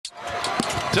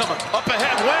Dillon up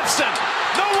ahead, Winston.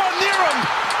 No one near him,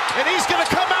 and he's going to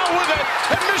come out with it.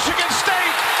 And Michigan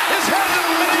State is headed to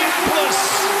Minneapolis.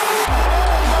 Oh,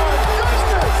 my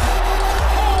goodness.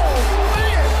 Oh,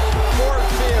 man. Ford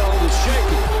Field is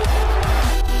shaking.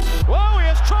 Whoa, he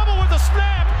has trouble with the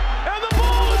snap, and the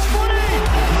ball is free.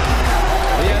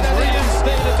 He has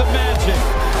reinstated the magic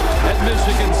at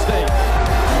Michigan State.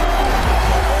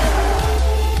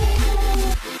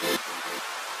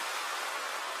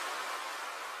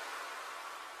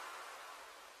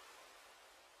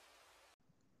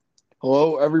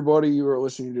 Hello, everybody. You are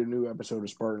listening to a new episode of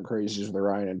Spartan Crazies with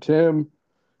Ryan and Tim.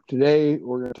 Today,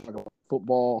 we're going to talk about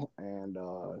football and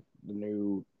the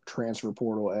new transfer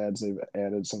portal ads they've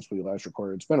added since we last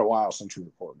recorded. It's been a while since we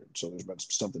recorded, so there's been some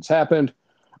stuff that's happened.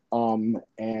 And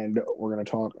we're going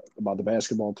to talk about the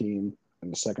basketball team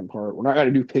in the second part. We're not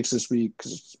going to do picks this week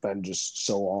because it's been just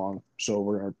so long, so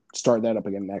we're going to start that up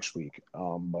again next week.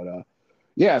 So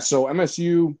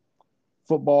MSU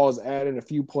football has added a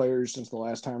few players since the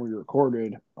last time we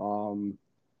recorded.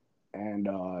 I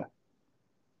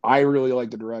really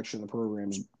like the direction the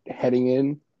program's heading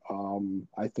in.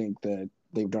 I think that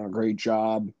they've done a great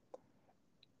job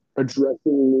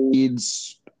addressing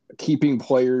needs, keeping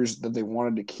players that they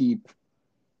wanted to keep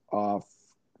from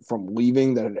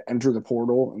leaving that had entered the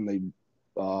portal, and they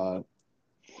wound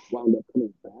up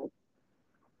coming back.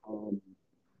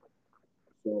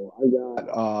 So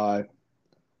I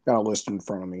got a list in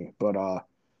front of me, but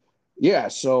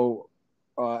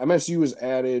MSU has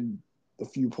added a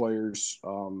few players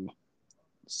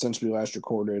since we last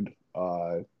recorded.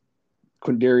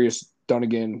 Quindarius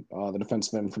Dunnigan, the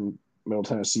defenseman from Middle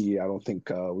Tennessee. I don't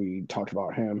think we talked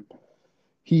about him.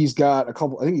 He's got I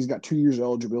think he's got 2 years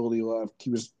eligibility left.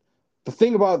 The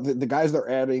thing about the guys they're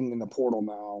adding in the portal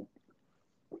now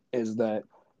is that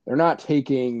they're not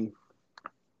taking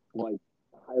like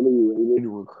highly rated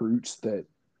recruits that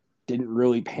didn't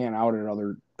really pan out at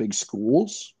other big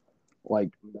schools,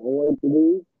 like no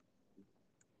do.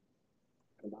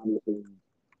 And obviously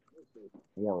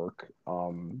work.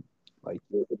 Like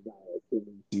there's a guy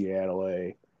in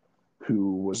Seattle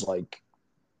who was like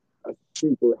a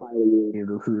super highly rated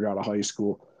recruit out of high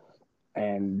school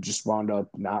and just wound up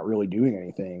not really doing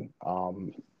anything.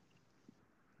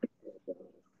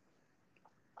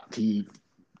 He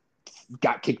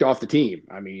got kicked off the team.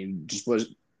 I mean, just was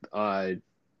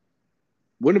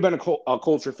wouldn't have been a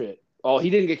culture fit. Oh,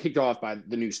 he didn't get kicked off by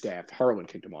the new staff. Harlan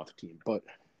kicked him off the team, but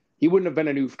he wouldn't have been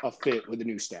a fit with the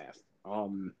new staff.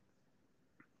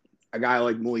 A guy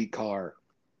like Malik Carr,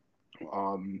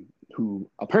 who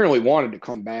apparently wanted to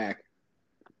come back,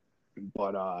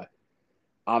 but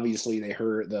obviously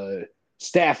the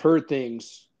staff heard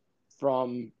things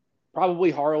from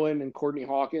probably Harlan and Courtney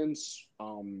Hawkins,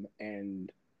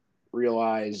 and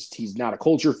realized he's not a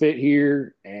culture fit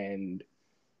here, and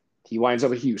he winds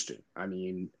up at Houston. I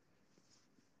mean,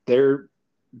 they're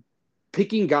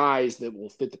picking guys that will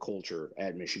fit the culture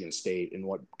at Michigan State and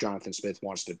what Jonathan Smith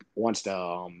wants to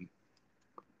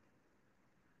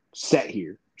set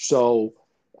here. So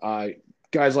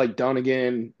guys like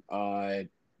Dunnigan,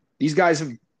 these guys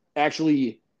have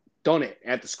actually done it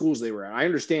at the schools they were at. I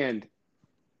understand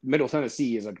Middle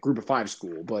Tennessee is a group of 5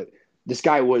 school, but this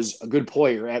guy was a good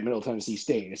player at Middle Tennessee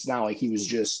State. It's not like he was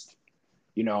just,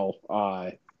 it's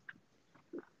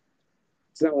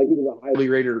not like he was a highly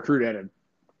rated recruit at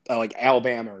like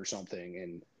Alabama or something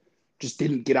and just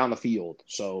didn't get on the field.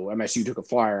 So MSU took a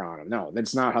flyer on him. No,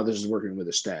 that's not how this is working with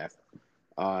the staff.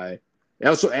 They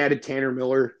also added Tanner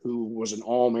Miller, who was an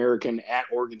All-American at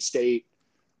Oregon State.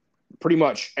 Pretty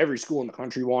much every school in the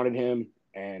country wanted him,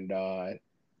 and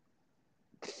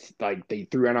they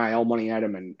threw NIL money at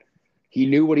him, and he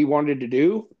knew what he wanted to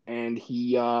do, and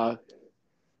he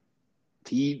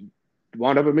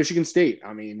wound up at Michigan State.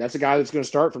 I mean, that's a guy that's going to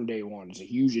start from day one. It's a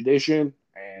huge addition,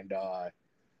 and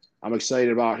I'm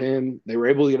excited about him. They were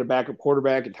able to get a backup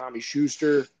quarterback in Tommy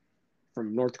Schuster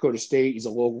from North Dakota State. He's a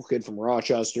local kid from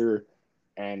Rochester,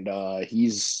 and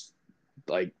he's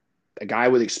like a guy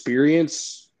with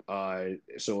experience.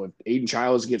 So if Aiden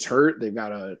Childs gets hurt, they've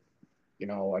got an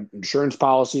insurance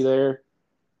policy there,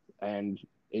 and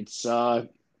it's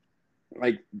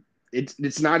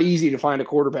it's not easy to find a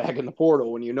quarterback in the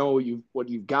portal when you know what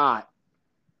you've got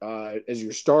as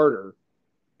your starter,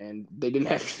 and they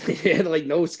had like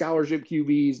no scholarship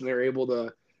QBs, and they're able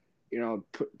to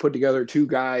put together 2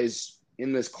 guys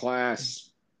in this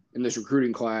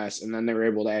recruiting class, and then they were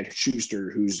able to add Schuster,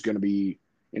 who's going to be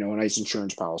a nice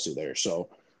insurance policy there. So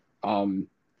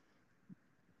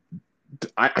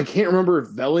I can't remember if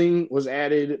Velling was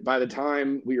added by the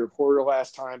time we recorded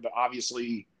last time, but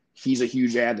obviously he's a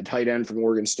huge add, the tight end from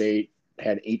Oregon State.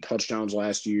 had 8 touchdowns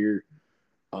last year.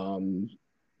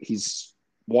 He's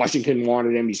Washington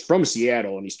wanted him. He's from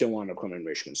Seattle, and he still wanted to come in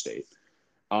Michigan State.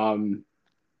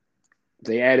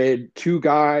 They added 2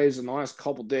 guys in the last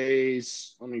couple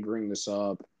days. Let me bring this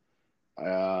up.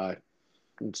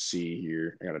 Let's see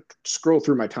here. I got to scroll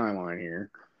through my timeline here.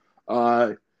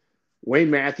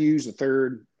 Wayne Matthews, the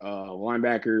third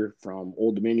linebacker from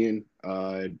Old Dominion.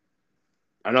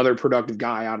 Another productive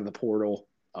guy out of the portal.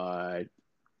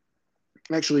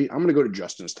 Actually, I'm going to go to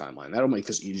Justin's timeline. That'll make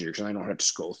this easier because I don't have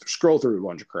to scroll through a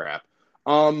bunch of crap.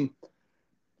 Friend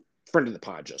of the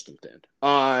pod, Justin Thin.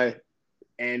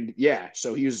 And yeah,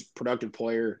 so he was a productive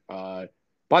player.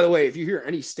 By the way, if you hear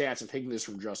any stats, I'm taking this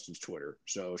from Justin's Twitter.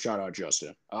 So shout out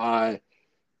Justin. Yeah,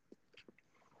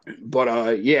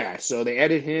 so they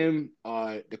added him.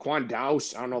 Daquan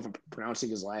Dowse. I don't know if I'm pronouncing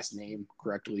his last name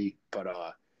correctly, but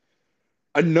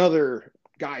another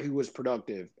guy who was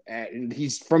productive and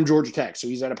he's from Georgia Tech, so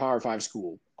he's at a Power 5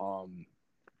 school.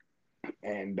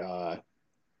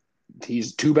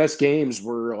 His 2 best games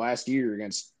were last year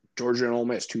against Georgia and Ole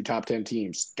Miss, 2 top 10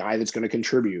 teams. Guy that's going to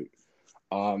contribute.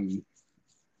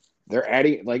 They're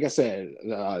adding, like I said,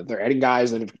 they're adding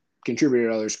guys that have contributed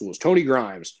at other schools. Tony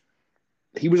Grimes,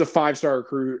 he was a 5-star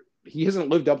recruit. He hasn't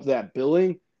lived up to that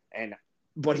billing,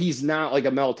 but he's not like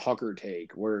a Mel Tucker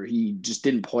take where he just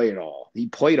didn't play at all. He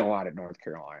played a lot at North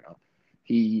Carolina.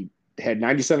 He had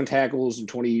 97 tackles and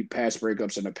 20 pass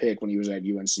breakups and a pick when he was at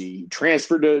UNC. He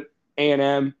transferred to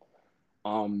A&M.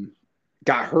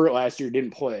 Got hurt last year,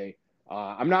 didn't play.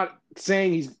 I'm not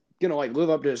saying he's gonna like live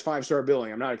up to his 5-star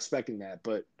billing. I'm not expecting that,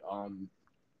 but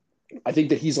I think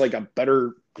that he's a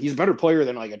better player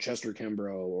than like a Chester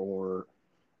Kimbrough or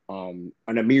an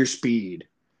Amir Speed,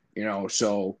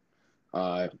 So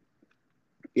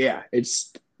yeah,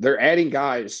 they're adding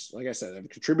guys. Like I said, they've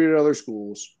contributed to other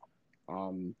schools.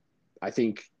 I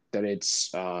think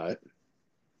that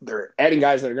they're adding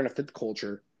guys that are going to fit the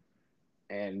culture,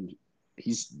 and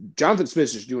Jonathan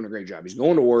Smith's just doing a great job. He's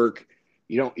going to work.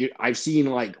 I've seen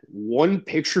like one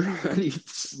picture of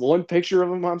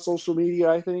him on social media.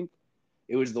 I think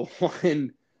it was the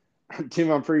one,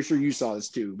 Tim, I'm pretty sure you saw this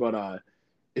too, but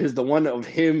it was the one of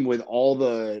him with all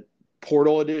the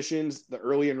portal additions, the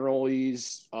early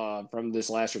enrollees from this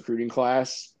last recruiting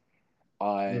class.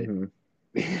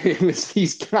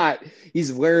 He's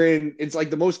wearing, it's like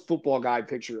the most football guy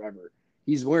picture ever.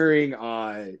 He's wearing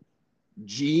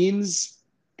jeans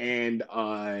and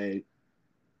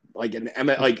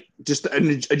just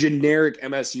a generic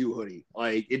MSU hoodie.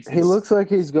 He looks like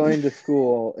he's going to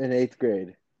school in 8th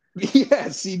grade.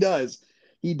 Yes, he does.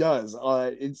 He does.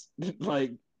 It's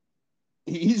like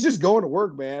he's just going to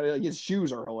work, man. Like, his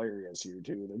shoes are hilarious here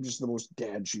too. They're just the most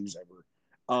dad shoes ever.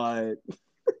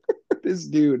 This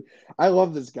dude, I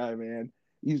love this guy, man.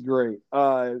 He's great.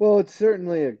 Well, it's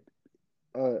certainly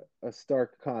a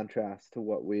stark contrast to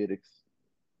what we had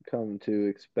come to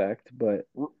expect, but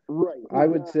right. I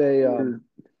would say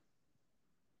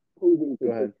posing for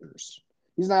go ahead. Pictures.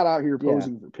 He's not out here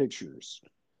posing for pictures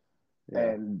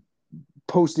and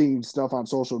posting stuff on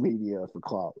social media for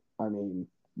clout. I mean,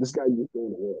 this guy's just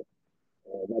going to work.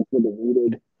 That's what they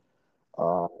needed.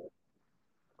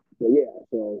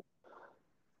 So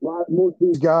most of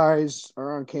these guys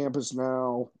are on campus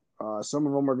now. Some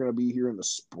of them are going to be here in the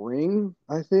spring,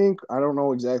 I think. I don't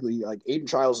know exactly. Like Aiden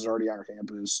Childs is already on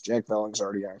campus. Jack Velling's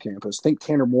already on campus. I think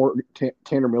Tanner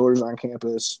Miller's on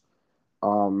campus.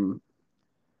 And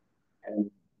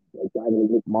like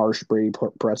Nick Marsh, Brady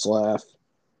Pretzlaff,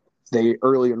 they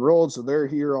early enrolled, so they're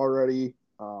here already.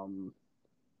 I'm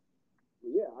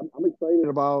excited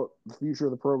about the future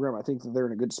of the program. I think that they're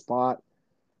in a good spot.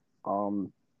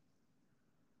 Obviously,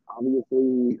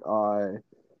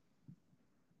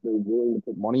 they're willing to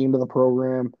put money into the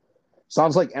program.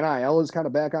 Sounds like NIL is kind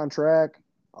of back on track,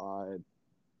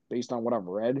 based on what I've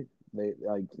read.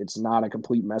 It's not a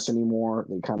complete mess anymore.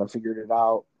 They kind of figured it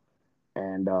out,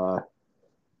 and I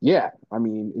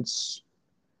mean, it's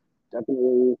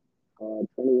definitely trending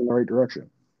in the right direction.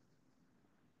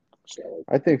 So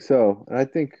I think so, and I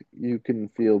think you can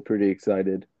feel pretty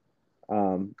excited.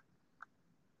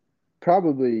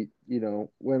 Probably,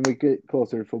 when we get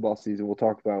closer to football season, we'll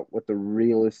talk about what the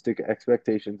realistic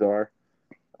expectations are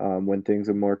when things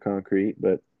are more concrete.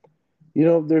 But,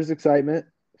 there's excitement,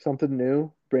 something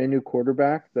new, brand new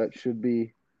quarterback that should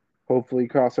be, hopefully,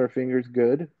 cross our fingers,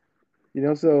 good.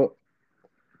 So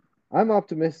I'm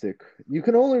optimistic. You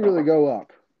can only really go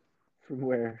up from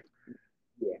where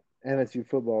MSU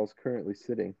football is currently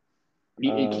sitting.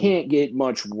 It can't get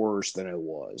much worse than it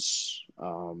was.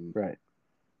 Right.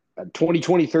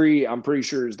 2023, I'm pretty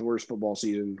sure, is the worst football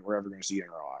season we're ever going to see in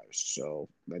our lives. So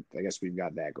I guess we've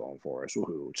got that going for us.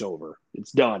 Woohoo! It's over.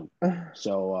 It's done.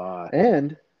 So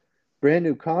and brand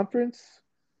new conference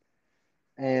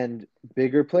and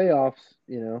bigger playoffs.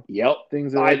 Yep.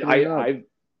 Things are opening up.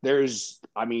 There's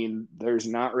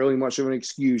not really much of an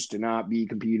excuse to not be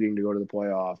competing to go to the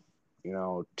playoff.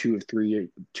 2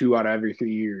 out of every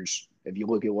 3 years. If you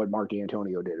look at what Mark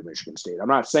D'Antonio did at Michigan State, I'm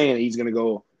not saying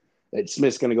that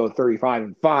Smith's going to go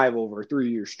 35-5 over a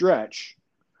 3-year stretch,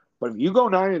 but if you go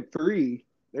 9-3,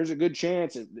 there's a good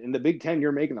chance in the Big Ten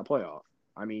you're making the playoff.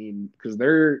 I mean, because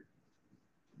they're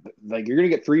like you're going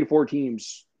to get 3 to 4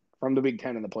 teams from the Big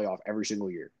Ten in the playoff every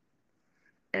single year,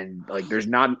 and like there's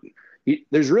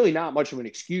really not much of an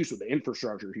excuse with the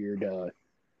infrastructure here to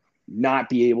not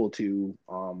be able to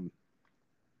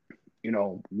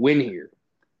win here.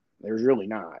 There's really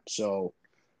not. So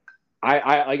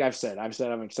I like I've said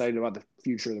I'm excited about the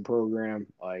future of the program.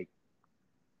 Like,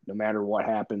 no matter what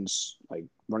happens, like,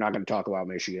 we're not going to talk about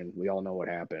Michigan. We all know what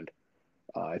happened.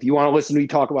 If you want to listen to me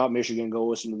talk about Michigan, go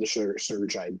listen to the search.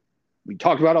 We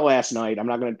talked about it last night. I'm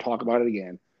not going to talk about it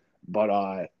again.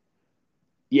 But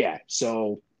yeah.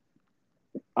 So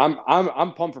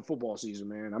I'm pumped for football season,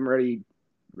 man. I'm ready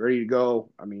to go.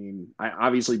 I mean,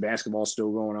 obviously basketball's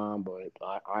still going on, but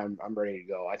I'm ready to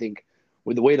go. I think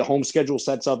with the way the home schedule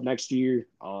sets up next year,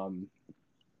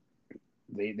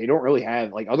 they don't really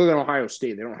have, like, other than Ohio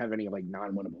State, they don't have any like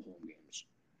non-winnable home games.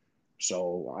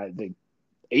 So I think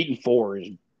 8-4 is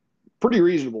pretty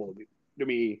reasonable to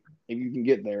me if you can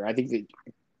get there. I think that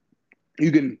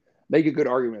you can make a good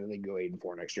argument that they can go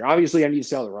 8-4 next year. Obviously, I need to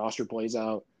see how the roster plays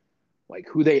out, like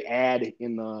who they add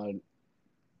in the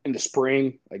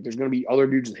spring. Like, there's going to be other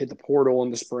dudes that hit the portal in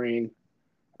the spring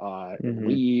and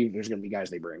leave. There's going to be guys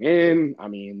they bring in. I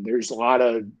mean, there's a lot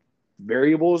of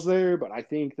variables there, but I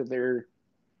think that they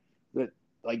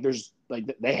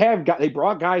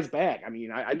brought guys back. I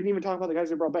mean, I didn't even talk about the guys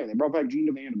they brought back. They brought back Gene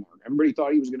DeVandemark. Everybody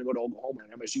thought he was going to go to Oklahoma,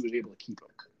 and MSU was able to keep him.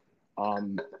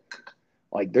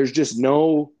 Like, there's just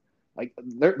no, like,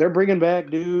 they're bringing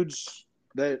back dudes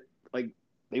that, like,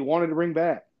 they wanted to bring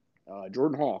back.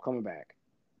 Jordan Hall coming back.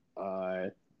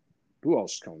 Who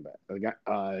else is coming back?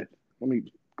 Let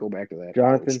me go back to that.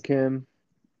 Jonathan Kim.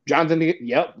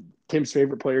 Yep. Kim's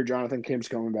favorite player, Jonathan Kim's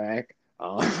coming back.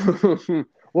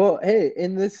 Well, hey,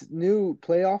 in this new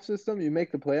playoff system, you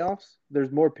make the playoffs,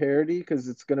 there's more parity because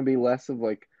it's going to be less of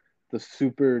like the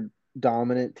super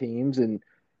dominant teams, and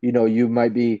you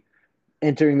might be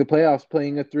entering the playoffs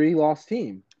playing a 3-loss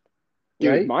team,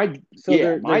 right? Dude,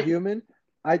 they're human.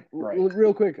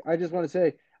 Real quick, I just want to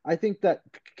say, I think that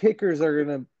kickers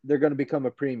they're gonna become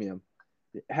a premium.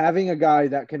 Having a guy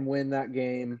that can win that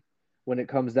game when it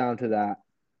comes down to that,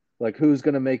 like, who's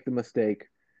gonna make the mistake?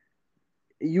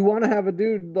 You want to have a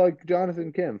dude like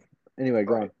Jonathan Kim. Anyway,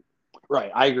 go on.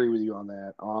 Right, I agree with you on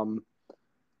that. I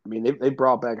mean, they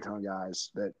brought back a ton of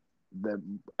guys that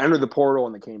entered the portal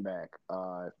and they came back.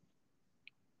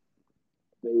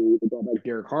 They brought back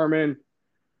Derek Harmon.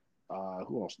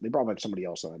 Who else? They brought back somebody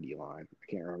else on the D line.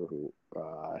 I can't remember who.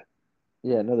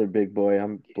 Yeah, another big boy.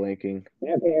 I'm blanking.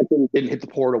 Matt Hansen didn't hit the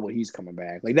portal, but he's coming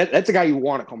back. Like, that's a guy you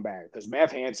want to come back, because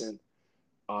Matt Hansen,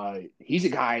 he's a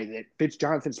guy that fits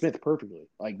Jonathan Smith perfectly.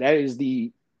 Like, that is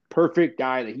the perfect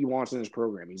guy that he wants in his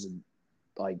program. He's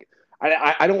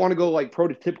I don't want to go like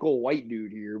prototypical white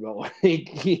dude here, but like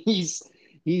he's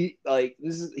a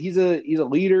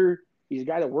leader. He's a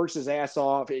guy that works his ass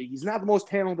off. He's not the most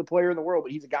talented player in the world,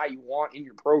 but he's a guy you want in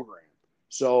your program.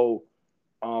 So,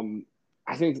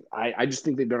 I just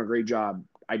think they've done a great job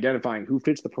identifying who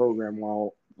fits the program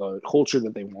well, the culture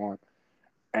that they want,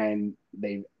 and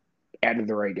they've added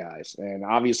the right guys. And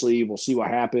obviously, we'll see what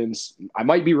happens. I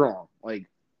might be wrong. Like,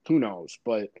 who knows?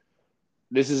 But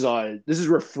this is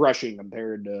refreshing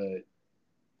compared to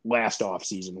last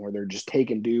offseason, where they're just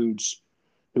taking dudes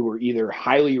who were either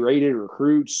highly rated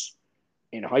recruits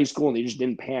in high school and they just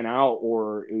didn't pan out,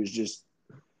 or it was just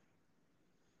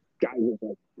guys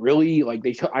that really, like,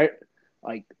 I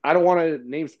don't want to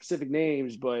name specific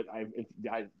names, but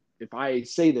if I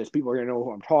say this, people are gonna know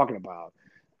who I'm talking about.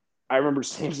 I remember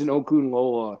Samson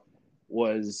Okunlola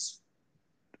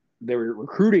they were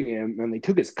recruiting him, and they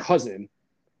took his cousin,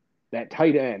 that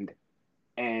tight end,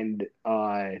 and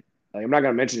I'm not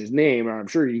gonna mention his name, and I'm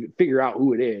sure you can figure out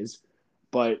who it is,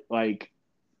 but like,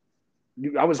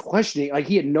 dude, I was questioning, like,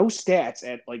 he had no stats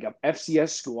at like a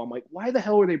FCS school. I'm like, why the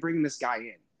hell are they bringing this guy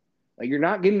in? Like, you're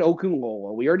not getting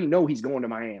Okunlola. We already know he's going to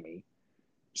Miami,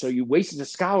 so you wasted a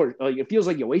scholarship. Like, it feels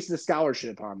like you wasted a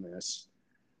scholarship on this.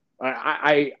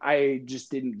 I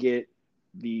just didn't get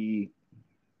the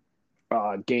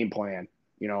game plan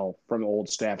from the old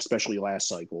staff, especially last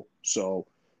cycle. So,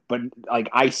 but like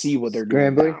I see what they're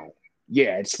doing Scrambling? now.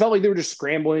 Yeah, it's felt like they were just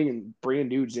scrambling and bringing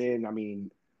dudes in. I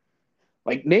mean,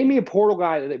 like name me a portal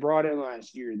guy that they brought in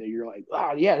last year that you're like,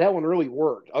 oh yeah, that one really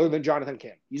worked. Other than Jonathan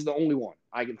Kim, he's the only one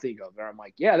I can think of. And I'm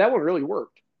like, yeah, that one really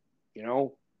worked. You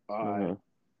know,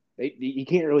 you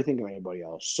can't really think of anybody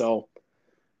else. So,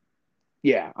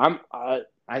 yeah,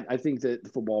 I think that the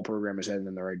football program is heading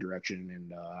in the right direction,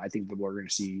 and I think that we're going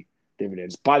to see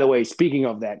dividends. By the way, speaking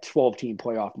of that 12-team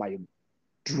playoff, my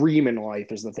dream in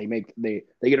life is that they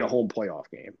get a home playoff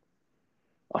game.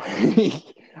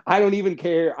 I don't even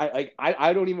care.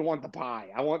 I don't even want the pie.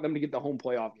 I want them to get the home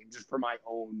playoff game just for my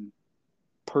own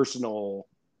personal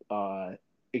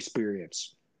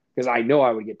experience, because I know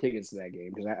I would get tickets to that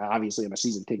game because obviously I'm a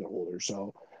season ticket holder.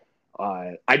 So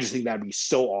I just think that'd be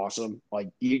so awesome. Like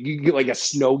you get like a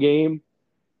snow game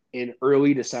in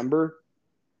early December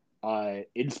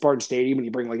in Spartan Stadium, and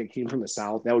you bring like a team from the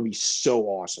South. That would be so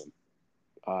awesome.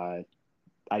 I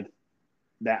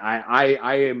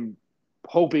am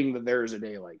hoping that there's a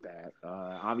day like that.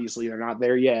 Obviously, they're not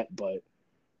there yet, but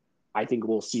I think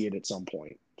we'll see it at some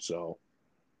point. So,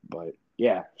 but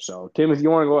yeah. So, Tim, if you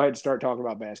want to go ahead and start talking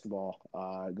about basketball,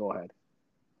 go ahead.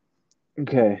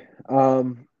 Okay.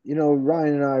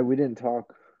 Ryan and I, we didn't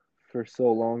talk for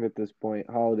so long at this point.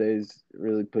 Holidays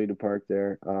really played a part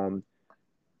there.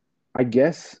 I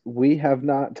guess we have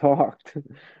not talked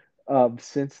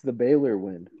since the Baylor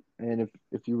win. And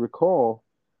if you recall,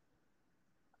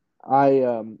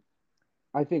 I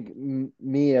think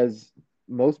me, as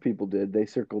most people did, they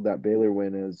circled that Baylor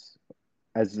win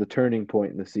as the turning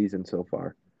point in the season so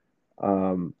far.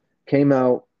 Came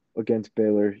out against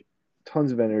Baylor,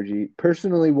 tons of energy.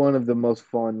 Personally, one of the most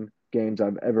fun games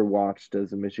I've ever watched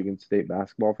as a Michigan State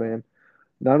basketball fan.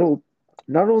 Not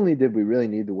only did we really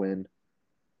need to win,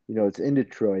 it's in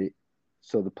Detroit,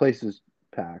 so the place is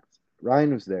packed.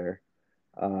 Ryan was there,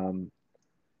 and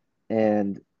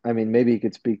I mean, maybe he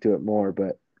could speak to it more,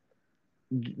 but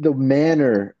the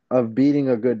manner of beating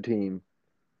a good team,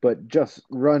 but just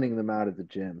running them out of the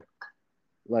gym,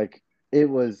 like it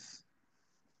was.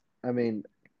 I mean,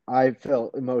 I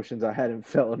felt emotions I hadn't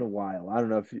felt in a while. I don't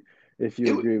know if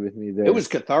you agree with me there. It was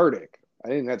cathartic. I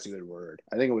think that's a good word.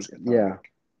 I think it was cathartic.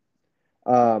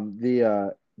 Yeah.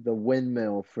 The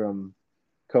windmill from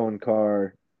Cohen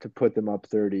Carr to put them up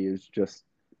 30 is just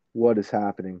what is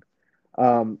happening.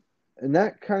 And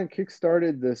that kind of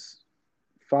kickstarted this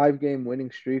 5-game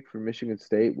winning streak for Michigan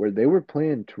State where they were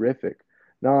playing terrific.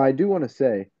 Now, I do want to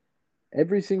say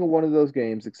every single one of those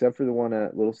games, except for the one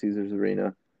at Little Caesars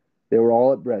Arena, they were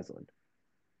all at Breslin.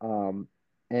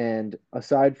 And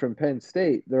aside from Penn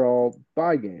State, they're all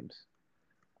bye games.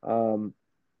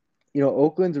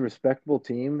 Oakland's a respectable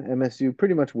team. MSU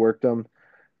pretty much worked them.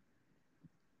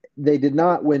 They did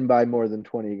not win by more than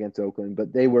 20 against Oakland,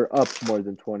 but they were up more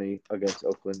than 20 against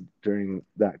Oakland during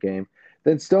that game.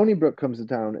 Then Stony Brook comes to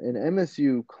town, and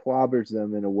MSU clobbers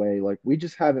them in a way like we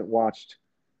just haven't watched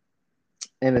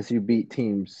MSU beat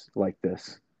teams like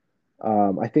this.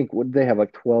 I think they have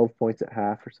like 12 points at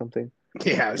half or something.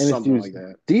 Yeah, something like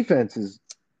that. Defense is,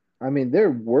 I mean,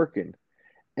 they're working.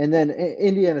 And then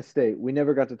Indiana State, we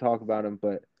never got to talk about them,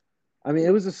 but I mean,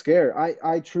 it was a scare.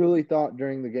 I truly thought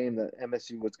during the game that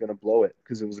MSU was going to blow it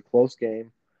because it was a close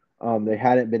game. They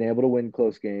hadn't been able to win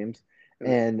close games.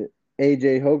 And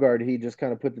A.J. Hoggard, he just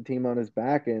kind of put the team on his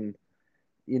back and,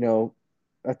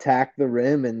 attacked the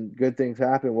rim and good things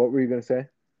happened. What were you going to say?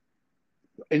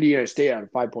 Indiana State had a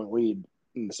 5-point lead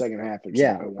in the second half.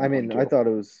 Yeah, I mean,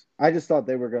 I just thought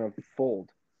they were going to fall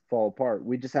apart.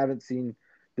 We just haven't seen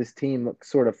this team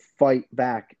sort of fight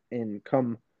back and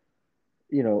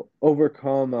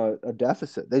overcome a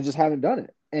deficit. They just haven't done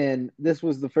it. And this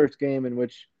was the first game in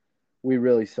which we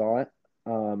really saw it.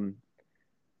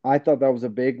 I thought that was a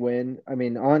big win. I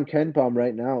mean, on KenPom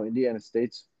right now, Indiana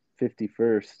State's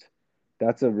 51st.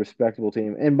 That's a respectable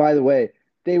team. And by the way,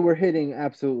 they were hitting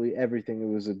absolutely everything.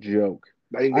 It was a joke.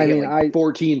 I think they hit like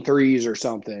 14 threes or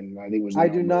something. I think it was.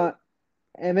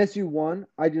 MSU won.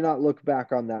 I do not look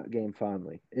back on that game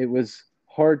fondly. It was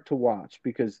hard to watch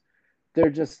because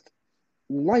they're just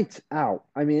lights out.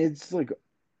 I mean, it's like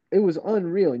it was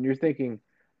unreal, and you're thinking,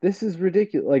 this is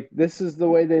ridiculous. Like this is the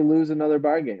way they lose another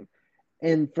bye game.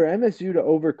 And for MSU to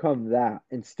overcome that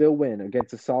and still win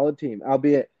against a solid team,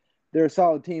 albeit they're a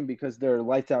solid team because they're a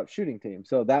lights out shooting team.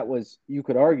 So that was, you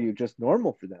could argue, just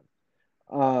normal for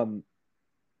them.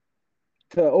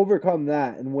 To overcome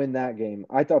that and win that game,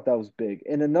 I thought that was big.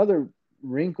 And another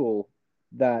wrinkle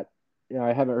that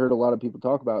I haven't heard a lot of people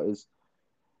talk about is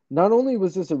not only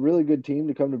was this a really good team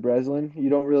to come to Breslin, you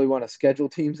don't really want to schedule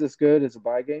teams this good as a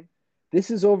bye game, This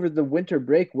is over the winter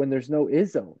break when there's no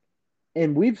IZone.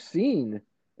 And we've seen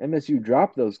MSU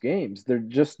drop those games. They're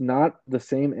just not the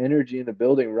same energy in the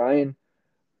building. Ryan,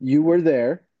 you were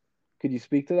there. Could you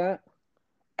speak to that?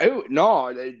 No,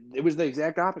 it was the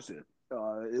exact opposite.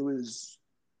 The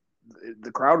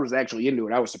crowd was actually into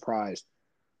it. I was surprised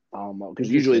because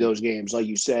usually those games, like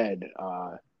you said,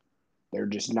 they're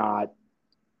just not.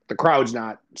 The crowd's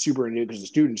not super into it because the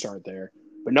students aren't there.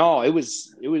 But no, it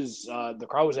was the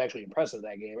crowd was actually impressive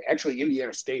that game. Actually,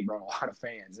 Indiana State brought a lot of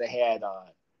fans. They had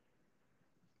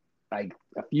like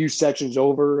a few sections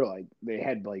over, like they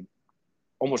had like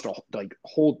almost like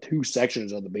whole two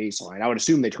sections of the baseline. I would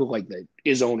assume they took like the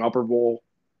IZone Upper Bowl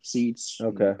seats.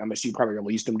 Okay. MSU probably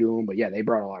released them to them, but yeah, they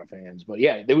brought a lot of fans. But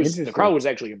yeah, the crowd was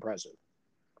actually impressive.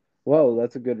 Whoa,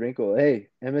 that's a good wrinkle. Hey,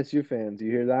 MSU fans,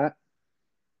 you hear that?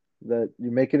 That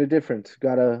you're making a difference.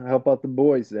 Got to help out the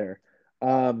boys there.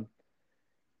 And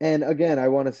again, I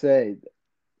want to say,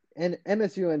 and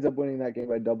MSU ends up winning that game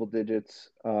by double digits.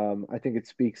 I think it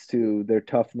speaks to their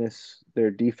toughness.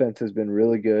 Their defense has been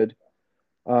really good.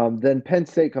 Then Penn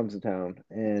State comes to town,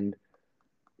 and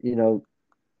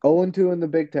 0-2 in the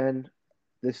Big Ten.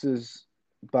 This is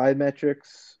by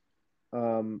metrics,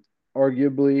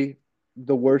 arguably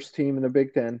the worst team in the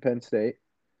Big Ten, Penn State.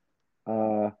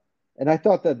 And I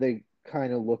thought that they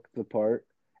kind of looked the part.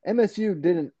 MSU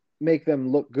didn't make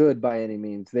them look good by any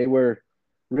means. They were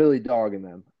really dogging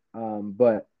them.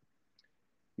 But,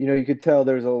 you could tell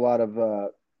there's a lot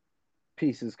of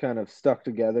pieces kind of stuck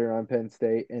together on Penn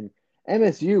State. And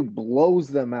MSU blows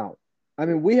them out. I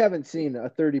mean, we haven't seen a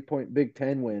 30-point Big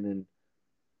Ten win. And,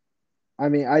 I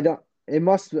mean, it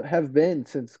must have been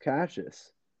since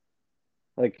Cassius.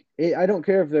 I don't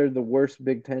care if they're the worst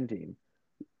Big Ten team.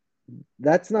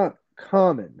 That's not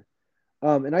common.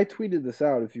 And I tweeted this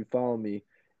out if you follow me.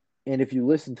 And if you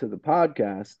listen to the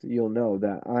podcast, you'll know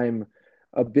that I'm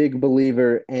a big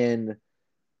believer in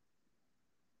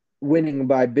winning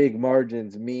by big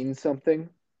margins means something.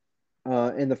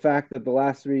 And the fact that the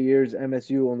last 3 years,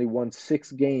 MSU only won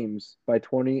 6 games by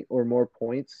 20 or more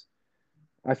points,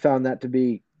 I found that to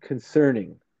be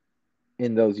concerning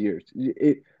in those years.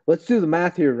 Let's do the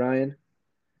math here, Ryan.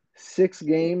 6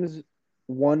 games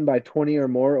won by 20 or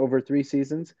more over 3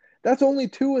 seasons. That's only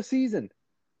 2 a season.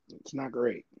 It's not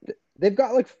great. They've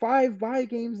got like 5 bye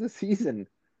games this season.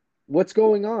 What's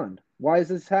going on? Why is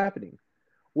this happening?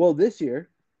 Well, this year,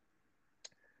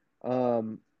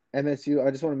 MSU,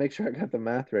 I just want to make sure I got the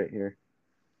math right here.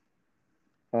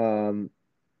 1,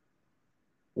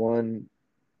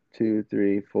 2,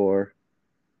 3, 4,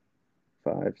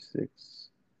 5, 6,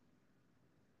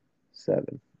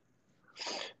 7.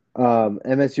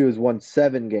 MSU has won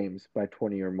 7 games by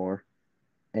 20 or more,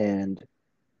 and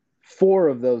 4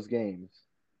 of those games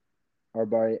are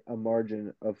by a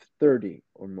margin of 30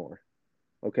 or more.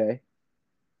 Okay?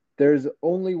 There's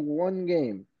only 1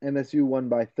 game MSU won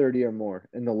by 30 or more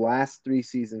in the last 3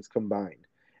 seasons combined.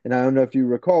 And I don't know if you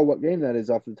recall what game that is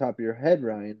off the top of your head,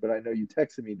 Ryan, but I know you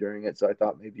texted me during it, so I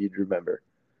thought maybe you'd remember.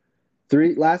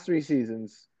 Last 3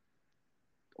 seasons,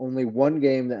 only 1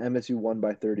 game that MSU won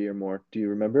by 30 or more. Do you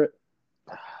remember it?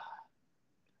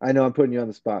 I know I'm putting you on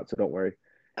the spot, so don't worry.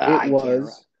 I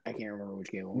can't remember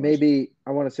which game it was. Maybe,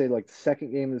 I want to say like the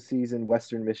second game of the season,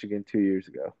 Western Michigan 2 years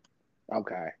ago.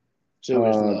 Okay. So it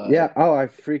was I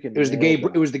freaking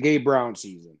it was the Gabe Brown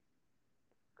season.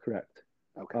 Correct.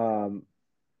 Okay.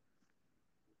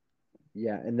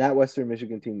 Yeah, and that Western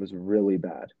Michigan team was really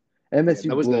bad. MSU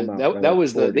blew them out. That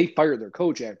was they fired their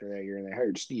coach after that year and they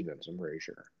hired Stevens, I'm pretty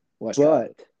sure. But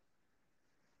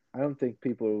I don't think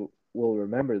people will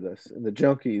remember this. And the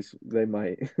junkies, they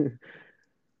might.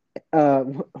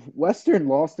 Western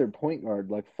lost their point guard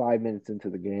like 5 minutes into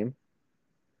the game.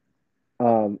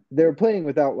 They were playing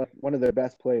without like one of their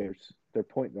best players, their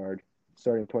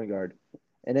starting point guard,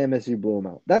 and MSU blew them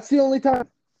out. That's the only time.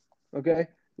 Okay.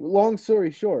 Long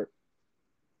story short,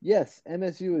 yes,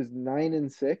 MSU is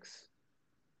 9-6.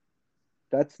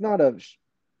 That's not an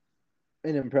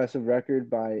impressive record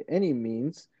by any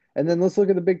means. And then let's look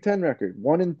at the Big Ten record,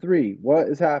 1-3. What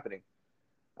is happening?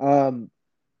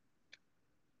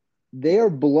 They are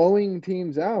blowing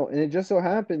teams out, and it just so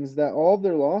happens that all of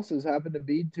their losses happen to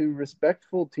be to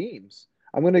respectful teams.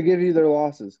 I'm going to give you their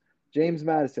losses. James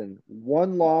Madison,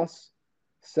 1 loss,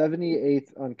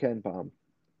 78th on KenPom.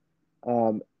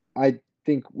 I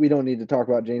think we don't need to talk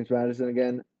about James Madison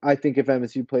again. I think if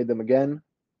MSU played them again,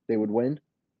 they would win.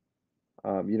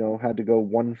 Had to go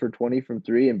 1 for 20 from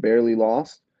 3 and barely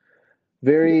lost.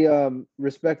 Very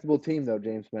respectable team, though,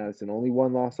 James Madison. Only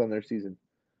 1 loss on their season.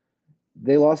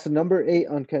 They lost to number 8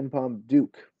 on KenPom,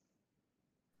 Duke.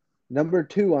 Number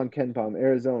 2 on KenPom,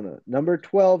 Arizona. Number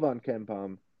 12 on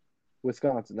KenPom,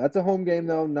 Wisconsin. That's a home game,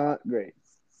 though, not great.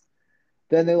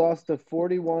 Then they lost to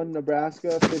 41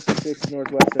 Nebraska, 56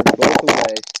 Northwestern, both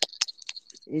away.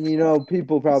 And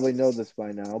people probably know this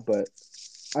by now, but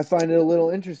I find it a little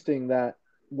interesting that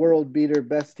world beater,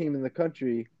 best team in the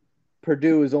country,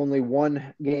 Purdue is only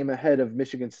 1 game ahead of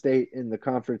Michigan State in the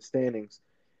conference standings.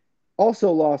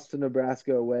 Also lost to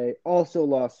Nebraska away, also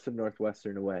lost to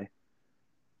Northwestern away.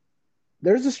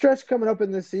 There's a stretch coming up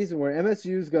in this season where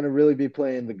MSU is going to really be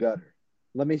playing the gutter.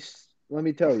 Let me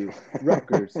tell you,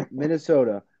 Rutgers,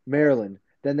 Minnesota, Maryland.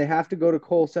 Then they have to go to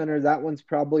Kohl Center. That one's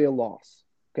probably a loss.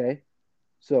 Okay,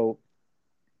 so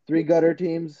 3 gutter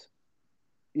teams.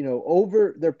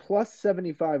 They're plus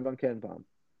 75 on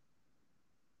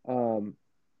KenPom.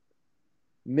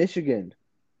 Michigan,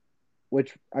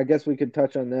 which I guess we could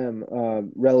touch on them.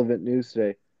 Relevant news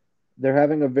today. They're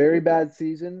having a very bad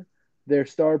season. Their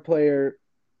star player,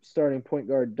 starting point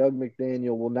guard Doug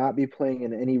McDaniel, will not be playing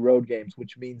in any road games,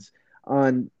 which means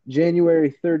on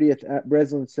January 30th at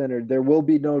Breslin Center, there will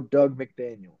be no Doug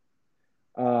McDaniel.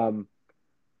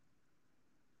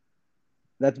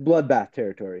 That's bloodbath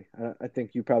territory. I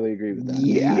think you probably agree with that.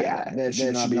 Yeah, that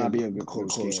should not be a good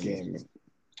close game.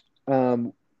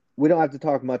 We don't have to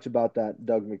talk much about that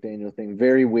Doug McDaniel thing.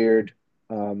 Very weird.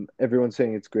 Everyone's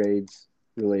saying it's grades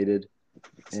related,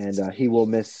 and he will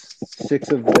miss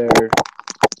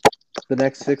the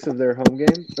next 6 of their home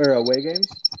games or away games.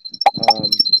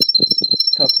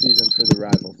 Tough season for the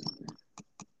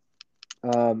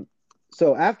rivals.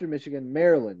 So after Michigan,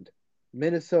 Maryland,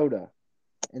 Minnesota,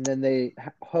 and then they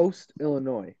host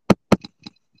Illinois.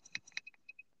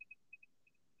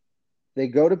 They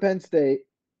go to Penn State,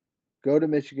 go to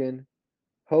Michigan,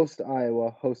 host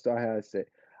Iowa, host Ohio State.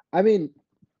 I mean,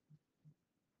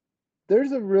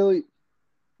 there's a really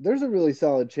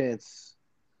solid chance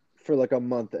for like a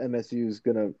month MSU is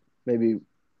gonna maybe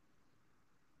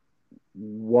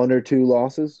 1 or 2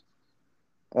 losses.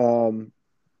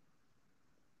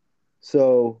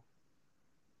 So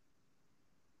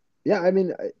yeah, I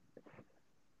mean,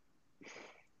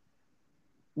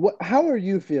 how are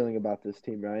you feeling about this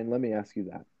team, Ryan? Let me ask you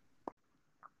that.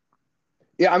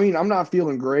 Yeah, I mean, I'm not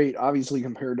feeling great. Obviously,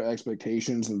 compared to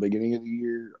expectations in the beginning of the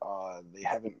year, they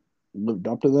haven't lived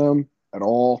up to them at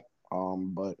all.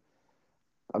 But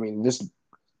I mean, this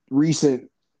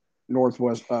recent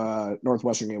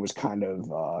Northwestern game was kind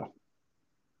of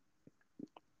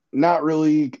not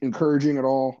really encouraging at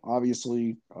all.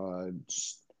 Obviously,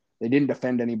 they didn't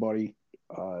defend anybody.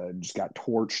 Just got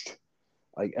torched.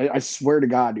 Like I swear to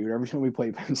God, dude, every time we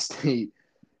play Penn State,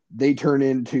 they turn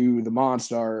into the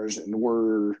Monstars and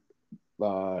we're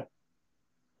the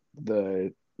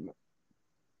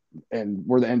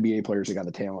NBA players that got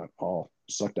the talent all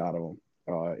sucked out of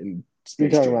them. You're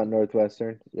talking about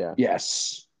Northwestern, yeah.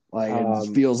 Yes, like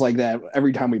it feels like that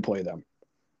every time we play them.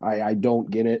 I don't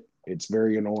get it. It's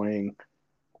very annoying.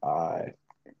 But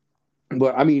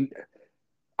I mean,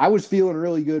 I was feeling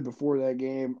really good before that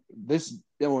game. This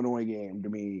Illinois game to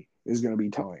me is going to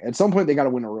be telling. At some point, they got to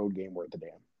win a road game worth a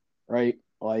damn, right?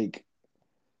 Like,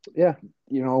 yeah,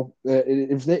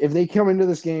 if they come into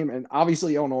this game, and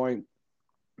obviously Illinois,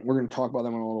 we're going to talk about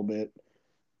them in a little bit.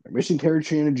 They're missing Terry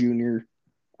Shannon Jr.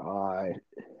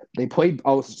 They played.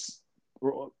 I'll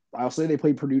say they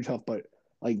played Purdue tough, but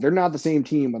like they're not the same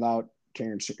team without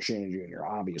Terrence Shannon Jr.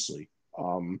 Obviously,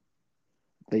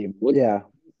 they're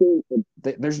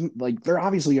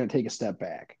obviously going to take a step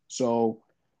back. So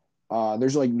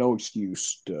there's like no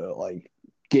excuse to like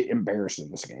get embarrassed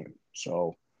in this game.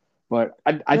 So, but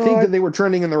I think that they were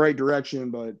trending in the right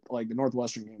direction, but like the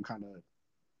Northwestern game kind of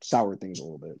soured things a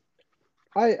little bit.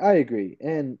 I agree,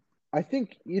 and I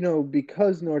think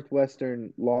because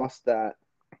Northwestern lost that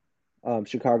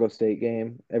Chicago State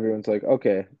game, everyone's like,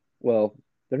 okay, well,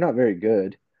 they're not very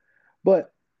good.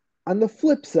 But on the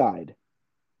flip side,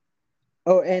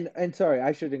 and sorry,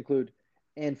 I should include,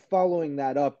 and following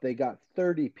that up, they got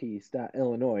 30-pieced at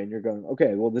Illinois, and you're going,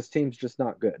 okay, well, this team's just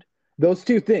not good. Those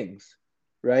two things,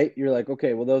 right? You're like,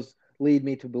 okay, well, those lead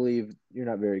me to believe you're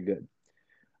not very good.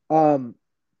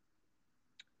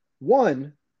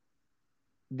 One,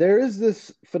 there is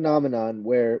this phenomenon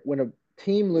where when a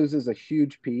team loses a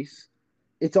huge piece,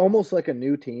 it's almost like a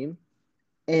new team,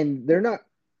 and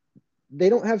they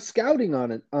don't have scouting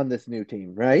on this new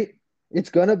team, right?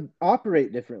 It's going to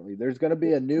operate differently. There's going to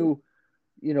be a new,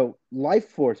 life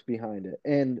force behind it.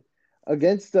 And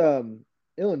against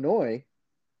Illinois,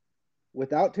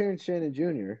 without Terrence Shannon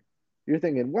Jr., you're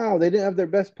thinking, wow, they didn't have their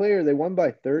best player. They won by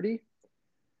 30.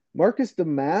 Marcus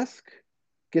Damask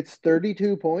gets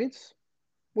 32 points.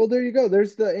 Well, there you go.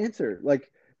 There's the answer. Like,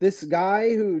 This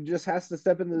guy who just has to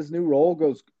step into this new role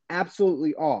goes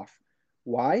absolutely off.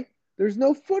 Why? There's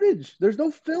no footage. There's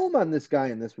no film on this guy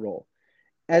in this role.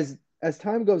 As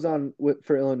time goes on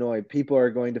for Illinois, people are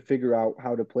going to figure out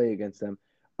how to play against them.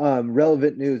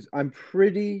 Relevant news. I'm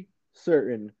pretty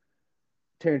certain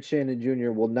Terrence Shannon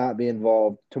Jr. will not be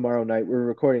involved tomorrow night. We're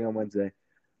recording on Wednesday.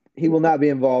 He will not be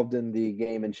involved in the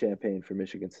game in Champaign for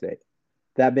Michigan State.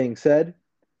 That being said,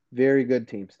 very good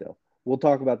team still. We'll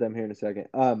talk about them here in a second.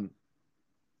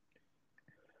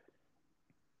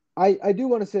 I do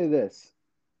want to say this.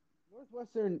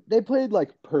 Northwestern, they played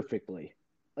like perfectly.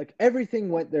 Like everything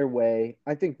went their way.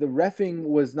 I think the reffing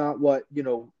was not what,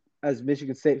 as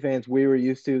Michigan State fans we were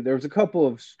used to. There was a couple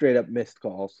of straight up missed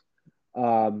calls.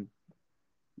 Boo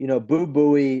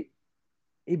Booey,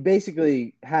 he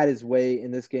basically had his way in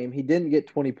this game. He didn't get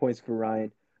 20 points for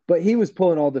Ryan, but he was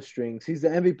pulling all the strings. He's the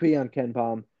MVP on Ken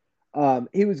Palm.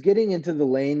 He was getting into the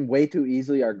lane way too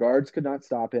easily. Our guards could not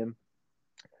stop him.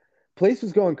 Place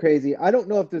was going crazy. I don't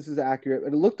know if this is accurate,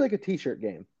 but it looked like a T-shirt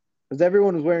game because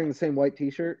everyone was wearing the same white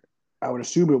T-shirt. I would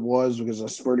assume it was because I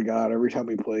swear to God, every time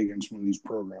we play against one of these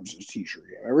programs, it's a T-shirt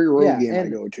game. Every road game I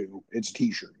go to, it's a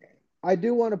T-shirt game. I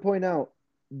do want to point out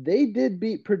they did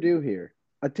beat Purdue here,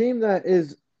 a team that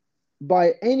is,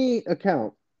 by any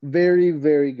account, very,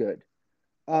 very good.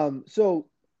 So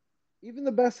even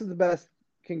the best of the best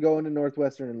can go into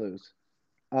Northwestern and lose.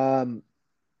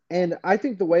 And I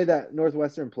think the way that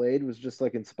Northwestern played was just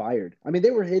like inspired. I mean,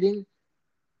 they were hitting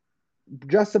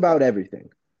just about everything,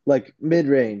 like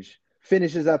mid-range,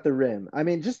 finishes at the rim. I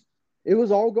mean, just it was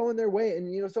all going their way.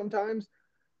 And, sometimes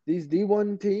these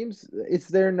D1 teams, it's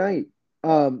their night.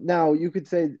 Now, you could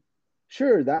say,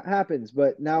 sure, that happens,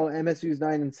 but now MSU's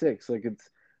 9-6. Like, it's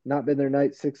not been their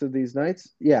night 6 of these nights.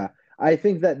 Yeah, I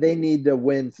think that they need to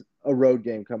win a road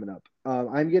game coming up.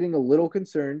 I'm getting a little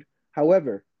concerned.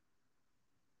 However,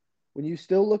 when you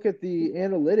still look at the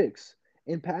analytics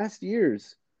in past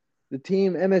years, the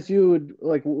team MSU would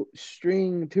like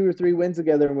string 2 or 3 wins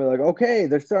together and we're like, okay,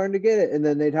 they're starting to get it. And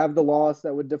then they'd have the loss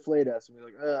that would deflate us. And we're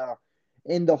like, ugh.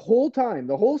 And the whole time,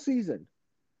 the whole season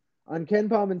on Ken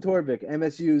Palm and Torvik,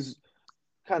 MSU's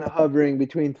kind of hovering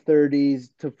between 30s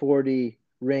to 40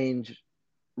 range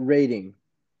rating.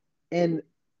 And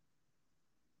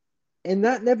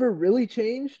that never really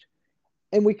changed.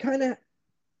 And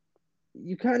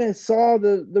you kind of saw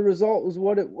the result was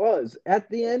what it was. At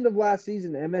the end of last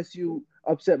season, MSU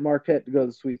upset Marquette to go to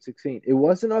the Sweet 16. It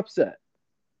was an upset.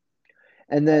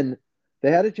 And then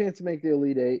they had a chance to make the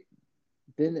Elite Eight.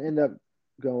 Didn't end up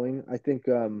going. I think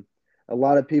a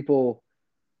lot of people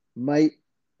might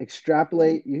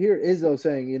extrapolate. You hear Izzo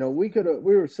saying,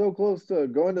 we were so close to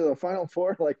going to the Final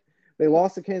Four. Like they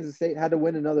lost to Kansas State, had to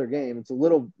win another game. It's a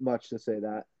little much to say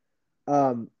that.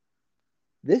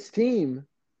 This team,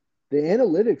 the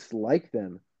analytics like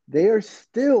them. They are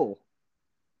still,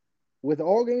 with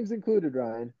all games included,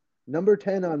 Ryan, number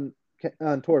 10 on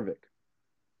Torvik.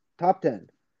 Top 10.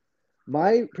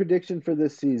 My prediction for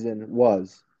this season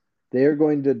was they are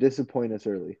going to disappoint us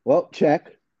early. Well,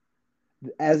 check.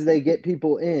 As they get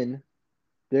people in,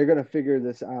 they're going to figure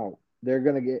this out. They're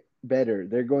going to get better.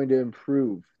 They're going to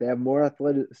improve. They have more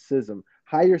athleticism,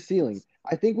 higher ceiling.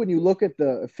 I think when you look at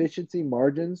the efficiency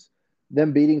margins,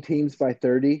 them beating teams by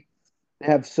 30,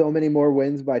 have so many more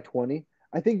wins by 20.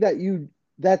 I think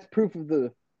that's proof of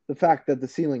the fact that the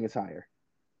ceiling is higher.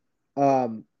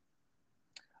 I'm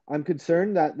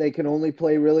concerned that they can only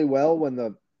play really well when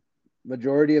the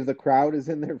majority of the crowd is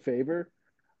in their favor.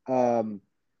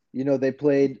 They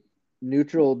played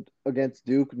neutral against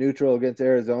Duke, neutral against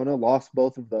Arizona, lost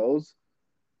both of those.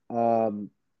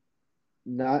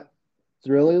 Not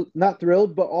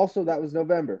thrilled, but also that was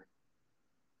November.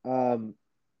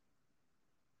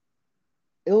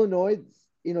 Illinois,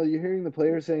 you're hearing the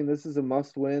players saying this is a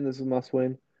must win, this is a must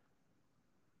win.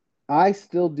 I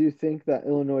still do think that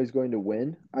Illinois is going to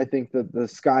win. I think that the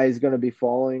sky is going to be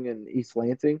falling in East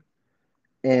Lansing.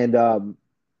 And,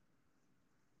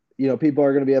 people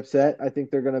are going to be upset. I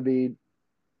think they're going to be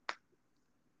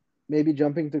maybe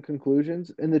jumping to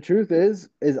conclusions. And the truth is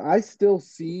I still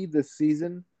see the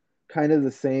season kind of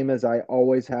the same as I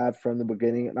always have from the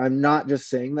beginning. And I'm not just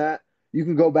saying that. You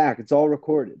can go back. It's all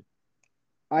recorded.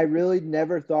 I really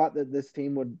never thought that this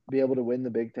team would be able to win the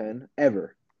Big Ten,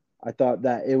 ever. I thought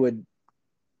that it would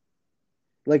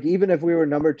 – like, even if we were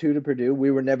number 2 to Purdue,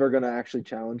 we were never going to actually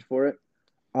challenge for it.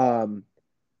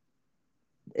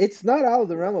 It's not out of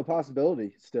the realm of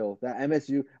possibility still that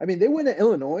MSU – I mean, they win at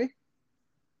Illinois.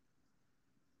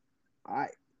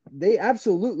 They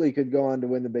absolutely could go on to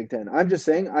win the Big Ten. I'm just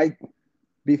saying,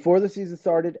 before the season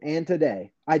started and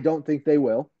today, I don't think they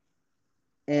will.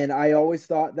 And I always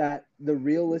thought that the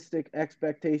realistic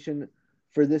expectation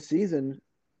for this season,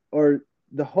 or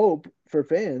the hope for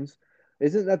fans,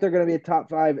 isn't that they're going to be a top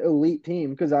 5 elite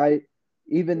team. Because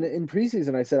even in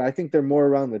preseason, I said I think they're more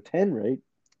around the 10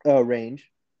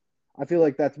 range. I feel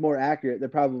like that's more accurate. They're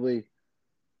probably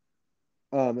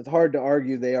it's hard to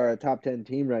argue they are a top 10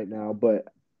 team right now, but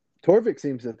Torvik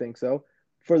seems to think so.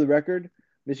 For the record,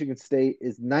 Michigan State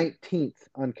is 19th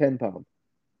on KenPom.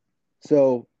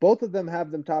 So both of them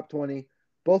have them top 20.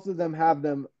 Both of them have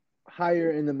them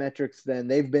higher in the metrics than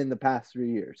they've been the past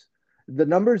 3 years. The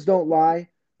numbers don't lie.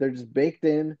 They're just baked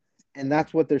in, and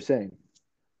that's what they're saying.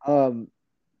 I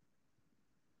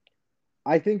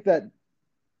think that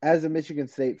as a Michigan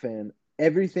State fan,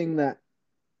 everything that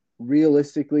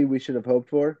realistically we should have hoped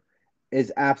for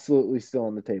is absolutely still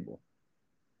on the table.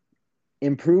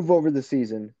 Improve over the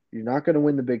season. You're not going to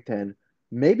win the Big Ten.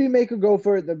 Maybe make a go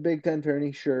for it, the Big Ten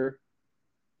tourney, sure.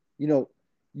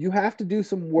 You have to do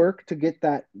some work to get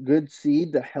that good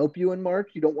seed to help you in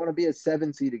March. You don't want to be a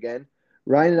 7 seed again.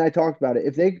 Ryan and I talked about it.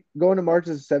 If they go into March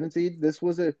as a 7 seed, this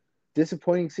was a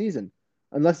disappointing season,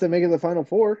 unless they make it to the Final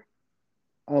Four,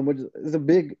 which is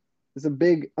a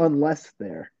big unless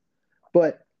there.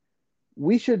 But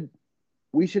we should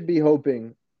be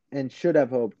hoping and should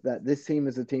have hoped that this team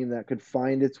is a team that could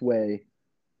find its way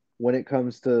when it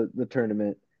comes to the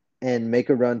tournament and make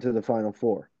a run to the Final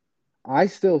Four. I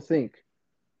still think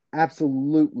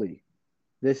absolutely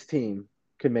this team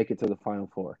can make it to the Final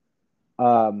Four.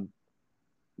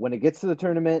 When it gets to the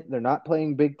tournament, they're not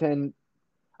playing Big Ten.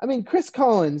 I mean, Chris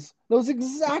Collins knows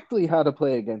exactly how to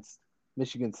play against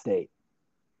Michigan State.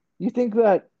 You think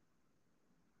that,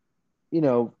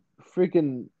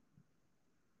 freaking,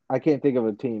 I can't think of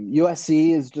a team.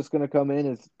 USC is just going to come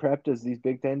in as prepped as these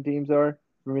Big Ten teams are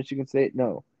for Michigan State?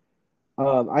 No.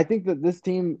 I think that this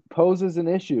team poses an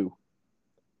issue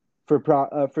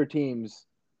for teams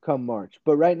come March.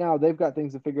 But right now, they've got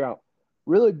things to figure out.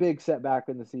 Really big setback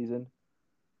in the season.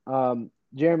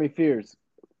 Jeremy Fears,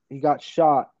 he got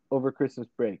shot over Christmas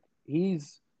break.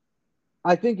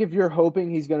 I think if you're hoping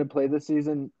he's going to play this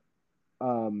season,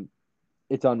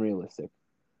 it's unrealistic.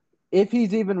 If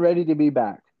he's even ready to be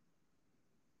back,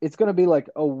 it's going to be like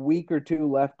a week or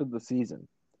two left of the season.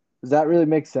 Does that really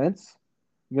make sense?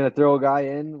 You're going to throw a guy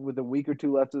in with a week or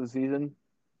two left of the season?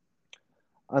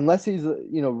 Unless he's,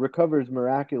 recovers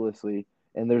miraculously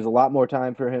and there's a lot more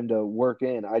time for him to work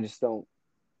in, I just don't.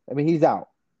 I mean, he's out.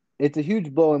 It's a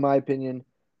huge blow, in my opinion.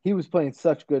 He was playing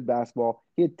such good basketball.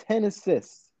 He had 10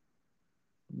 assists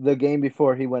the game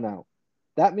before he went out.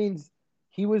 That means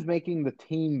he was making the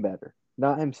team better,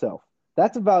 not himself.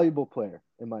 That's a valuable player,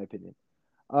 in my opinion.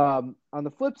 On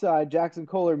the flip side, Jackson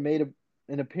Kohler made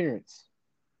an appearance.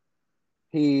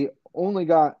 He only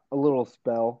got a little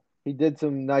spell. He did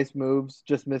some nice moves,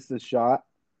 just missed his shot.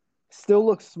 Still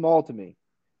looks small to me.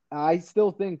 I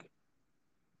still think,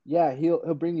 yeah,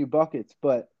 he'll bring you buckets,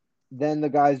 but then the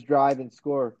guys drive and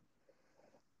score.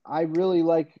 I really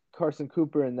like Carson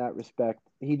Cooper in that respect.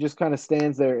 He just kind of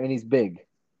stands there and he's big.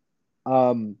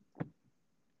 You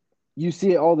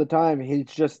see it all the time.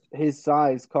 His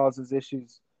size causes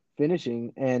issues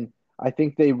finishing, and I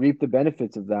think they reap the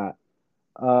benefits of that.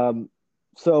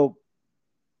 So,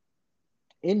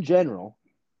 in general,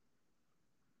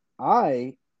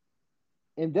 I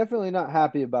am definitely not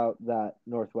happy about that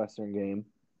Northwestern game.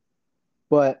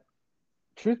 But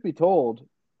truth be told,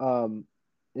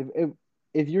 if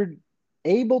you're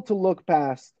able to look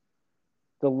past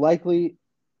the likely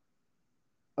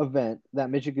event that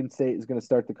Michigan State is going to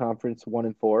start the conference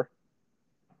 1-4,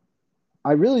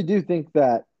 I really do think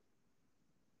that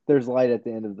there's light at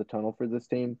the end of the tunnel for this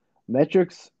team.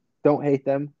 Metrics, don't hate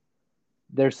them.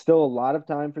 There's still a lot of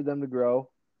time for them to grow.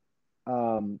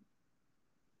 They're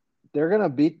going to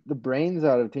beat the brains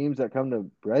out of teams that come to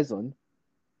Breslin.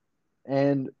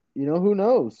 And, who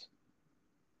knows?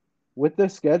 With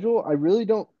this schedule, I really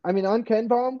don't – I mean, on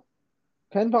KenPom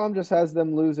just has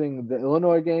them losing the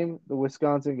Illinois game, the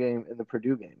Wisconsin game, and the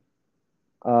Purdue game.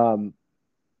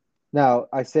 Now,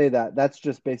 I say that. That's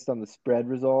just based on the spread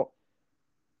result.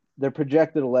 They're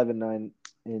projected 11-9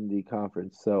 in the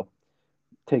conference, so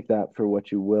take that for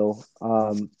what you will.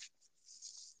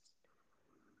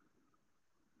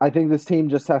 I think this team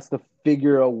just has to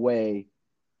figure a way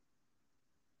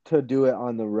to do it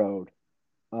on the road.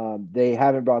 They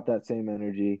haven't brought that same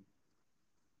energy.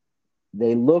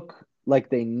 They look like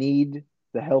they need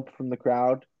the help from the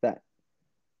crowd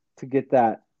to get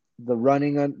the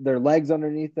running on their legs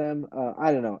underneath them.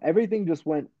 I don't know. Everything just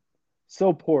went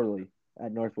so poorly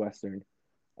at Northwestern.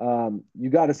 You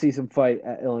got to see some fight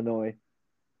at Illinois.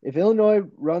 If Illinois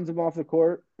runs them off the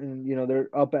court and they're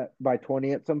up by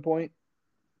 20 at some point,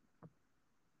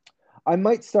 I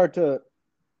might start to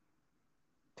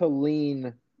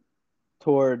lean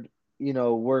toward,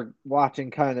 we're watching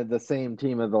kind of the same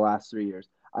team of the last 3 years.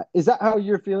 Is that how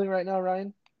you're feeling right now,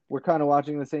 Ryan? We're kind of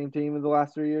watching the same team of the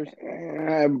last 3 years?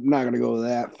 I'm not going to go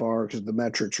that far because the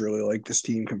metrics really like this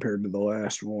team compared to the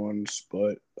last ones.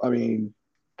 But, I mean,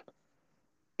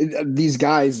 these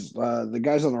guys, the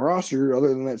guys on the roster, other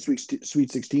than that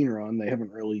Sweet 16 run, they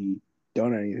haven't really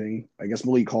done anything. I guess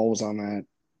Malik Hall was on that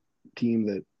team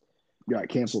that got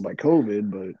canceled by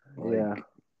COVID, but, Yeah.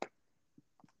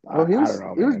 I don't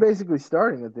know, he was man. basically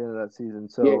starting at the end of that season. Yeah.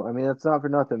 So, I mean, that's not for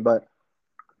nothing. But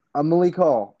Malik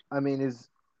Hall, I mean, is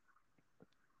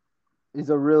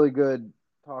a really good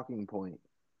talking point.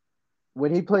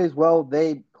 When he plays well,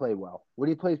 they play well. When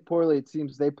he plays poorly, it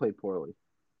seems they play poorly.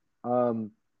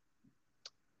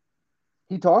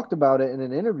 He talked about it in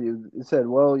an interview. He said,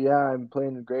 "Well, yeah, I'm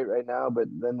playing great right now, but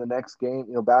then the next game,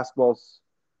 basketball's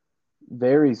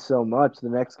varies so much. The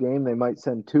next game, they might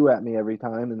send two at me every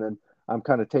time, and then I'm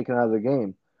kind of taken out of the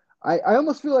game." I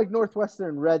almost feel like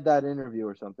Northwestern read that interview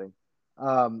or something,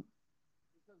 because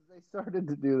they started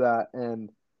to do that. And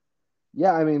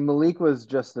yeah, I mean, Malik was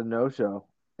just a no-show,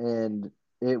 and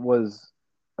it was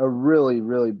a really,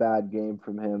 really bad game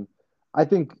from him. I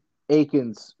think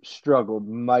Akins struggled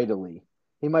mightily.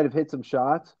 He might have hit some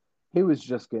shots. He was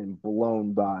just getting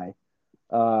blown by.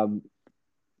 Um,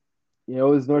 it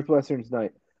was Northwestern's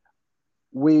night.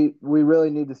 We really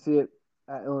need to see it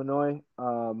at Illinois.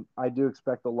 I do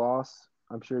expect a loss.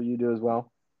 I'm sure you do as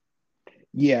well.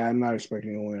 Yeah, I'm not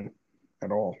expecting a win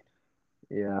at all.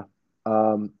 Yeah.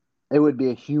 It would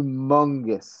be a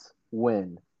humongous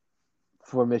win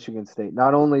for Michigan State,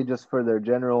 not only just for their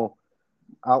general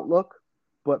outlook,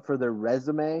 but for their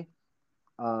resume,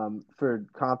 for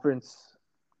conference,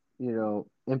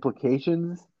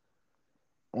 implications.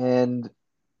 And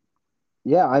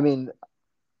yeah, I mean,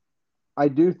 I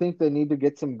do think they need to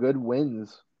get some good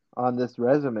wins on this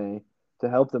resume to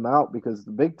help them out because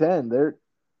the Big Ten, they're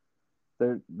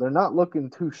not looking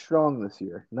too strong this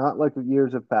year, not like the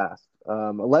years have passed.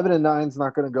 11-9 is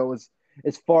not going to go as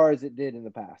far as it did in the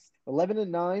past.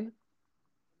 11-9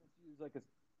 is like a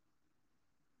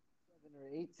 7 or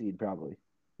 8 seed probably,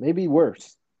 maybe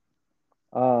worse.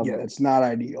 Yeah, it's not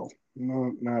ideal.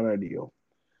 No, not ideal.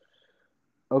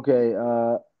 Okay.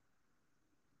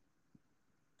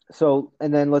 So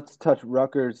and then let's touch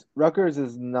Rutgers. Rutgers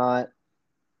is not.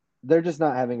 They're just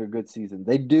not having a good season.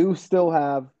 They do still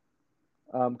have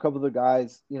a couple of the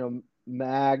guys.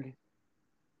 Mag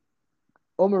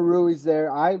Omarui's there.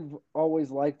 I've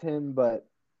always liked him, but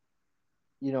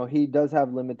he does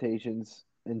have limitations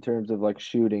in terms of like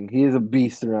shooting. He is a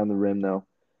beast around the rim, though.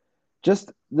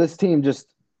 Just this team,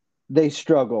 they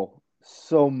struggle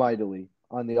so mightily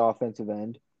on the offensive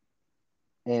end,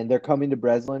 and they're coming to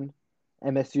Breslin.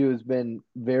 MSU has been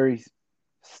very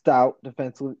stout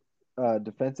defensively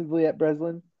at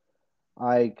Breslin.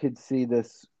 I could see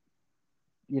this,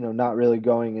 not really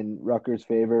going in Rutgers'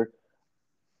 favor.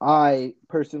 I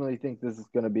personally think this is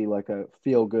going to be like a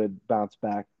feel-good bounce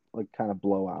back, like kind of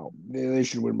blowout. They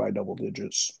should win by double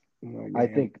digits in that I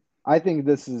game. think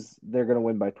they're going to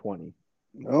win by 20.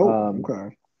 Oh,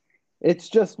 okay. It's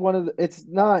just it's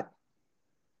not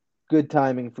good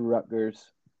timing for Rutgers.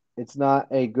 It's not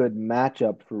a good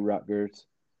matchup for Rutgers.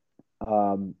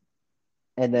 And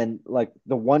then like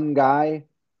the one guy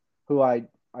who I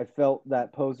felt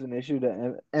that posed an issue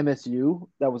to MSU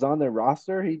that was on their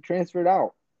roster, he transferred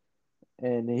out.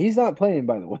 And he's not playing,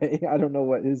 by the way. I don't know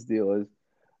what his deal is.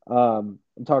 I'm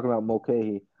talking about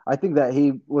Mulcahy. I think that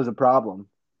he was a problem,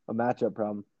 a matchup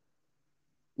problem.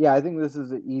 Yeah, I think this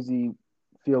is an easy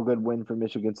feel good win for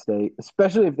Michigan State,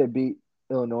 especially if they beat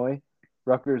Illinois.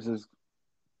 Rutgers is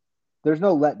there's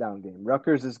no letdown game.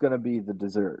 Rutgers is going to be the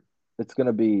dessert. It's going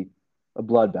to be a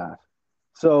bloodbath.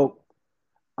 So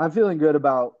I'm feeling good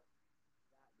about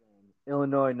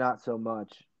Illinois, not so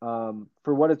much.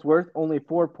 For what it's worth, only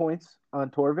 4 points on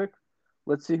Torvik.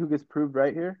 Let's see who gets proved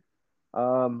right here.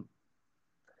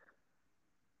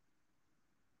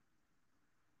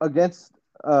 Against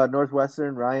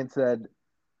Northwestern, Ryan said,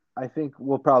 I think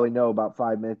we'll probably know about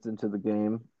 5 minutes into the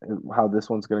game how this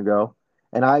one's going to go.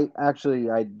 And I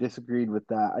disagreed with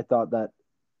that. I thought that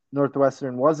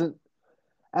Northwestern wasn't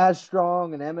as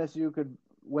strong and MSU could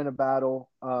win a battle.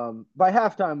 By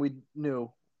halftime, we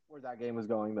knew where that game was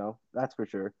going, though. That's for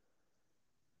sure.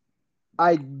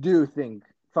 I do think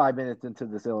 5 minutes into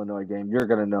this Illinois game, you're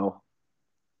going to know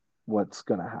what's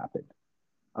going to happen.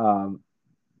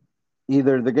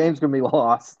 Either the game's going to be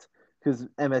lost because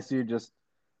MSU just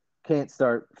can't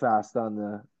start fast on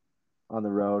the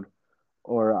road,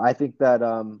 or I think that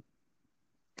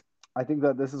I think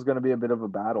that this is going to be a bit of a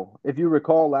battle. If you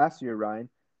recall last year, Ryan,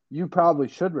 you probably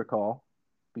should recall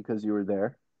because you were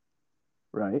there,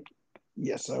 right?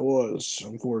 Yes, I was,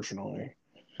 unfortunately.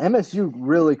 MSU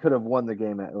really could have won the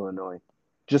game at Illinois,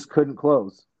 just couldn't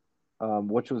close,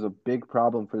 which was a big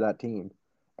problem for that team.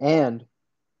 And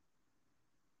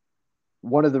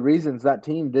one of the reasons that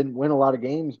team didn't win a lot of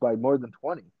games by more than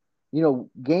 20.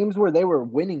 Games where they were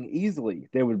winning easily,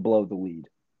 they would blow the lead.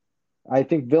 I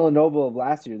think Villanova of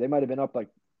last year, they might have been up like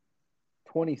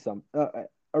 20 some,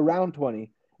 around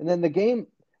 20. And then the game,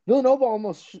 Villanova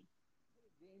almost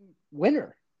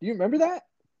winner. Do you remember that?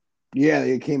 Yeah,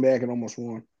 they came back and almost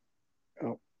won.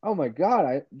 Oh my God,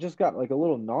 I just got like a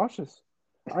little nauseous.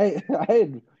 I I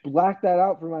had blacked that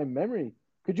out from my memory.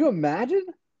 Could you imagine?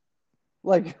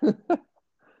 Like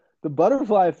the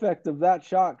butterfly effect of that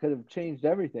shot could have changed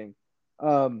everything.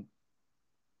 Um,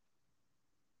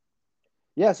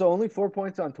 yeah, so only 4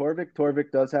 points on Torvik.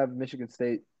 Torvik does have Michigan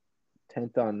State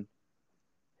 10th on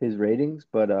his ratings,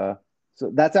 but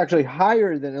so that's actually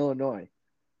higher than Illinois,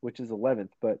 which is 11th,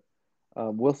 but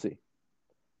we'll see.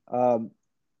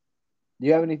 Do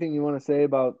you have anything you want to say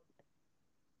about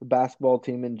the basketball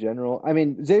team in general? I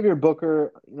mean, Xavier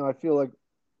Booker, I feel like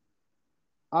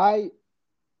I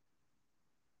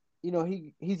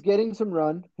he's getting some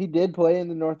run. He did play in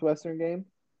the Northwestern game,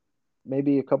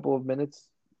 maybe a couple of minutes.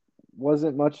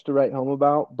 Wasn't much to write home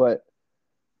about, but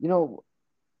you know,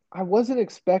 I wasn't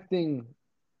expecting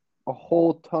a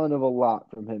whole ton of a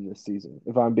lot from him this season,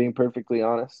 if I'm being perfectly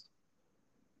honest.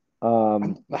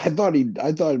 I thought he'd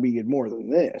get more than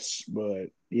this, but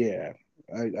yeah,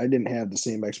 I didn't have the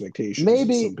same expectations as some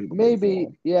people did for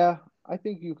him. Yeah, I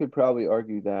think you could probably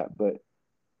argue that, but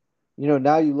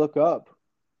now you look up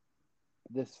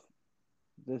this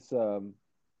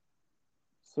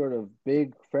sort of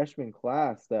big freshman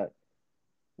class that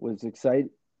was excited.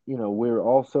 We were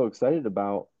all so excited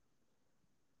about.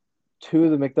 Two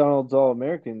of the McDonald's All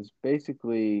Americans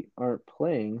basically aren't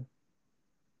playing.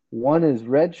 One is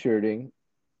redshirting.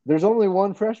 There's only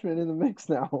one freshman in the mix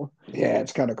now. Yeah,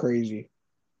 it's kind of crazy.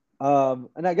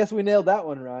 And I guess we nailed that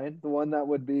one, Ryan. The one that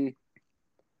would be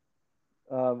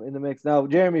in the mix. Now,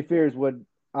 Jeremy Fears would,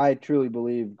 I truly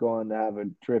believe, go on to have a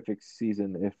terrific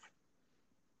season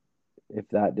if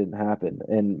that didn't happen.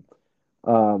 And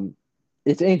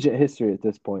it's ancient history at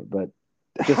this point, but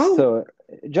just in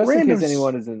case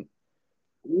anyone isn't.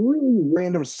 Really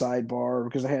random sidebar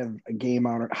because I have a game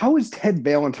on it. How is Ted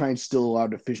Valentine still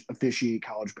allowed to officiate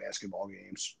college basketball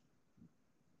games?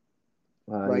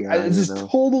 It's just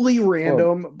totally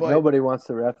random. Well, but nobody wants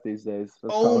to ref these days.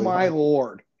 Oh my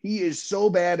Lord, he is so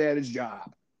bad at his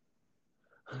job.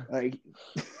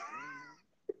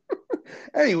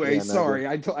 Anyway, sorry,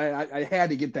 I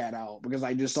had to get that out because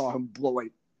I just saw him blow a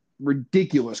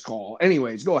ridiculous call.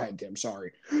 Anyways, go ahead, Tim.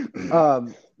 Sorry.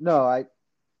 No, I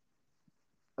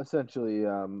essentially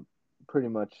pretty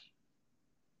much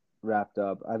wrapped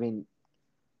up. I mean,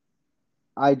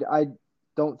 I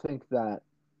don't think that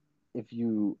if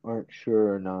you aren't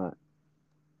sure or not,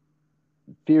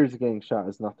 Fears getting shot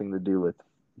has nothing to do with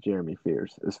Jeremy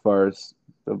Fears. As far as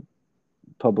the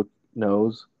public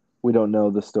knows, we don't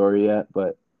know the story yet,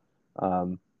 but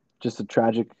just a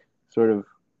tragic sort of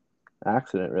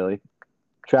accident, really.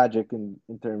 Tragic in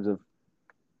terms of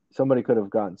somebody could have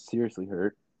gotten seriously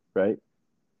hurt, right?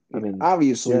 I mean,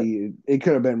 obviously, it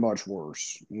could have been much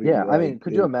worse. I mean,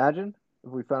 could you imagine if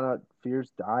we found out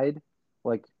Fears died?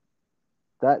 Like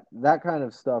that kind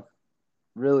of stuff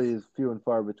really is few and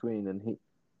far between. And he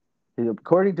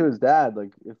according to his dad,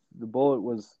 like if the bullet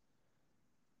was,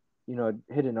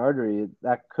 hit an artery,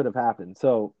 that could have happened.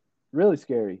 So really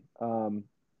scary. And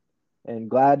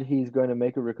glad he's going to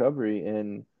make a recovery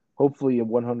and hopefully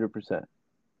 100%.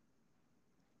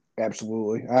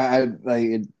 Absolutely.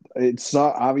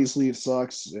 Obviously it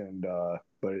sucks, and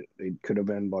but it could have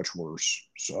been much worse.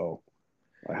 So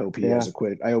I hope he has a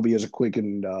quick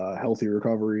and healthy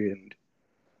recovery. And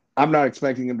I'm not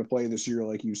expecting him to play this year,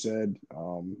 like you said,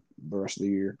 the rest of the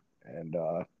year. And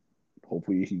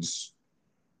hopefully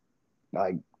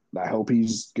I hope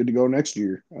he's good to go next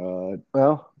year.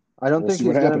 Well, I don't think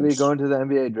he's going to be going to the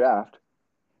NBA draft.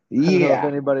 I don't know if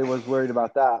anybody was worried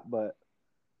about that, but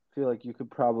I feel like you could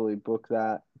probably book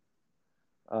that.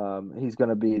 He's going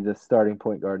to be the starting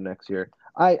point guard next year.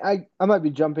 I might be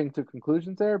jumping to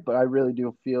conclusions there, but I really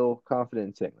do feel confident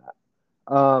in saying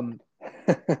that.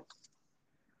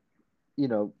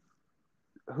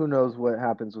 Who knows what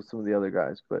happens with some of the other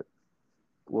guys, but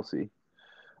we'll see.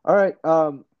 All right.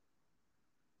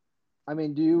 I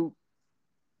mean, do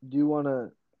you want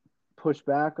to push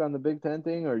back on the Big Ten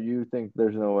thing, or you think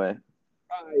there's no way?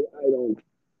 I don't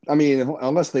I mean,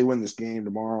 unless they win this game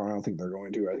tomorrow, I don't think they're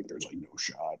going to. I think there's like no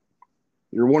shot.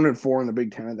 You're 1-4 in the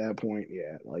Big Ten at that point.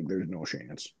 Yeah, like there's no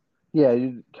chance. Yeah,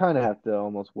 you kind of have to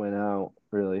almost win out,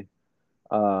 really.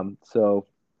 So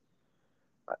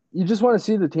you just want to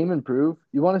see the team improve.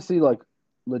 You want to see like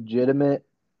legitimate,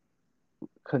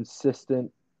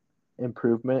 consistent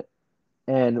improvement.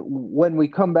 And when we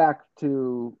come back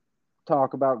to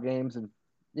talk about games in,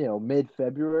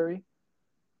 mid-February,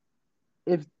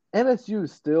 if MSU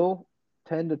is still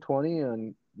 10 to 20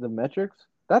 on the metrics,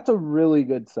 that's a really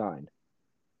good sign.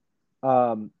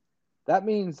 That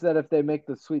means that if they make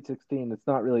the Sweet 16, it's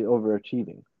not really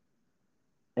overachieving.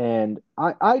 And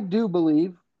I do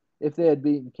believe if they had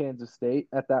beaten Kansas State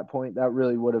at that point, that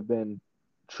really would have been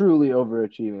truly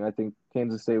overachieving. I think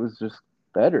Kansas State was just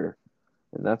better,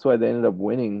 and that's why they ended up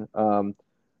winning.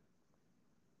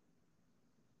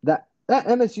 That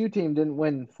MSU team didn't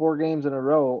win 4 games in a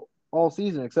row all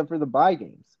season except for the bye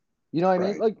games. You know what I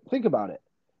mean? Right. Like, think about it.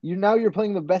 You're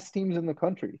playing the best teams in the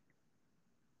country.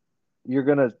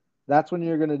 That's when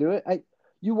you're gonna do it.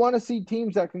 You want to see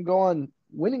teams that can go on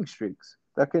winning streaks,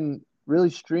 that can really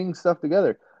string stuff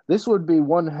together. This would be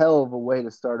one hell of a way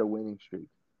to start a winning streak.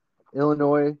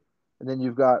 Illinois, and then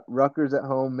you've got Rutgers at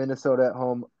home, Minnesota at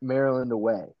home, Maryland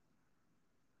away.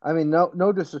 I mean,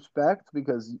 no disrespect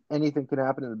because anything can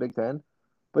happen in the Big Ten,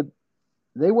 but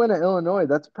they win at Illinois.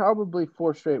 That's probably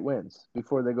 4 straight wins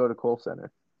before they go to Kohl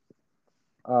Center.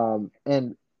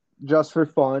 And just for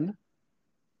fun,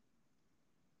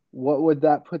 what would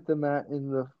that put them at in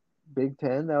the Big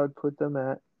Ten? That would put them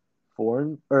at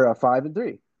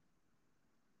 5-3.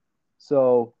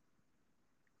 So,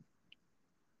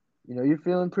 you're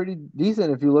feeling pretty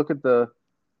decent if you look at the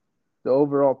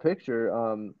overall picture.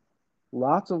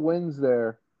 Lots of wins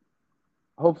there.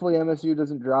 Hopefully MSU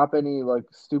doesn't drop any like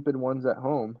stupid ones at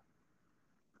home.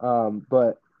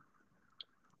 But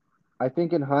I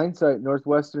think in hindsight,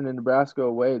 Northwestern and Nebraska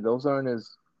away, those aren't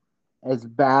as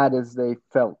bad as they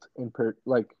felt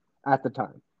at the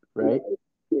time, right?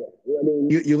 Yeah. I mean,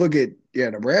 you look at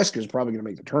Nebraska's probably going to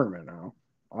make the tournament now.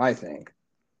 I think.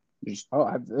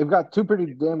 They've got 2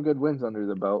 pretty damn good wins under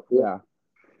the belt. Yeah.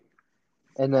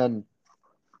 And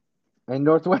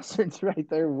Northwestern's right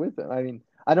there with them. I mean,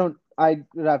 I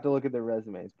would have to look at their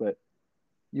resumes, but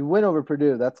you win over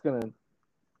Purdue, that's gonna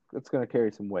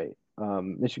carry some weight.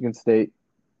 Michigan State,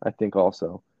 I think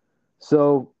also.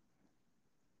 So,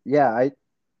 yeah, I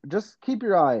just keep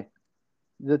your eye.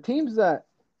 The teams that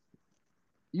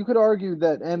you could argue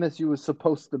that MSU was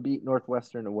supposed to beat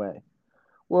Northwestern away.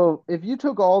 Well, if you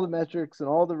took all the metrics and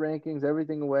all the rankings,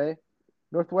 everything away,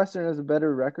 Northwestern has a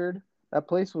better record. That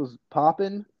place was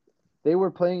popping. They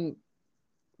were playing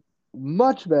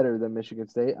much better than Michigan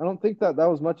State. I don't think that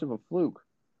was much of a fluke.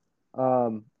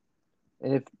 And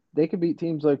if they could beat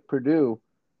teams like Purdue,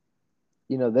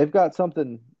 they've got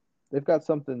something. They've got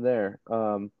something there.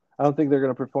 I don't think they're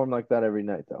going to perform like that every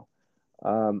night, though.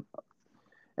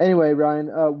 Anyway,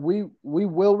 Ryan, we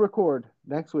will record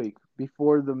next week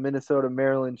before the Minnesota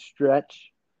Maryland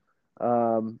stretch.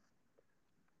 Football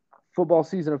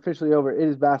season officially over. It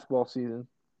is basketball season.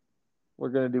 We're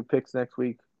going to do picks next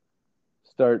week.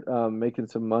 Start making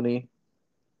some money.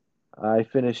 I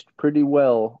finished pretty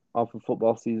well off of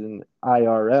football season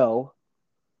IRL.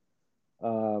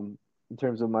 In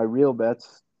terms of my real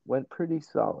bets, went pretty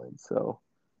solid. So,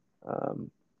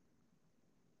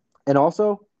 and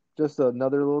also, just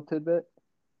another little tidbit.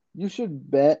 You should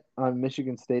bet on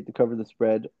Michigan State to cover the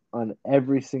spread on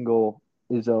every single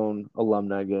his own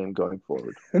alumni game going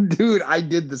forward. Dude, I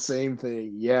did the same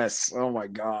thing. Yes. Oh my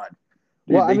God.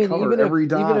 Dude, well, I mean, cover every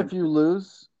time. even if you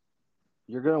lose,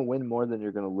 you're gonna win more than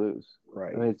you're gonna lose.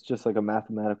 Right. I mean, it's just like a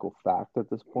mathematical fact at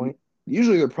this point.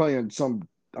 Usually they're playing some.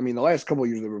 I mean, the last couple of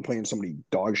years they've been playing somebody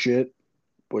dog shit,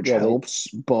 which helps.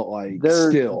 But like,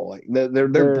 still, like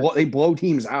they blow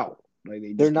teams out. Like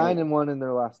they're 9-1 in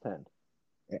their last 10.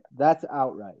 Yeah. That's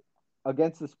outright.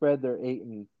 Against the spread, they're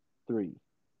 8-3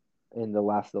 in the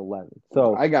last 11.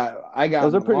 So I got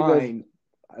those are pretty good.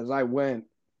 As I went,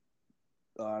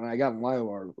 and I got in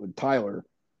line with Tyler,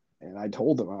 and I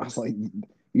told him, I was like,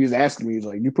 he was asking me, he was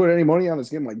like, "You put any money on this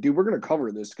game?" I'm like, dude, we're gonna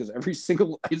cover this because every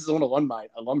single his own alumni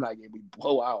game, we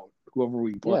blow out whoever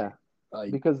we play. Yeah,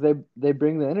 because they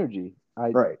bring the energy.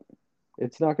 Right.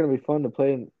 It's not gonna be fun to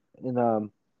play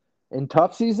in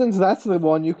tough seasons. That's the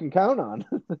one you can count on.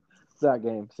 That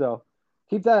game. So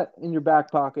keep that in your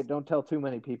back pocket. Don't tell too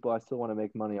many people. I still want to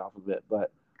make money off of it,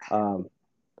 but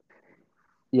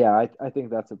yeah, I think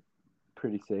that's a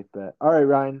pretty safe bet. All right,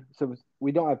 Ryan. So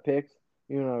we don't have picks.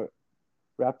 You want to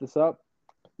wrap this up?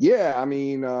 Yeah, I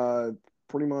mean,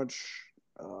 pretty much.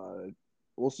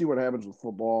 We'll see what happens with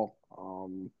football.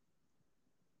 Um,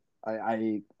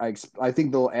 I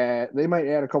think they might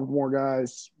add a couple more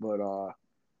guys, but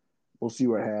we'll see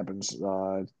what happens.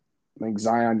 I think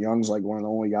Zion Young's like one of the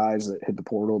only guys that hit the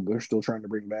portal. They're still trying to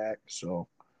bring back, so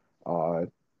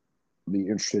be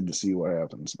interested to see what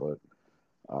happens. But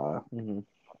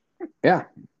yeah,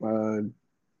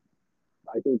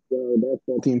 I think the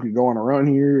basketball team could go on a run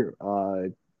here.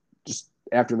 Just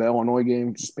after the Illinois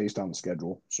game, just based on the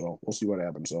schedule. So we'll see what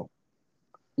happens. So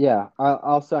Yeah,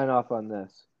 I'll sign off on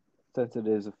this since it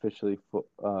is officially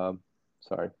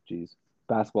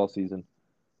basketball season.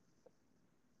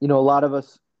 You know, a lot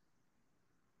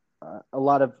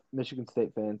of Michigan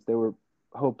State fans, they were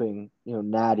hoping,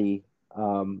 Natty.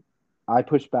 I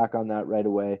pushed back on that right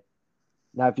away.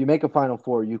 Now, if you make a Final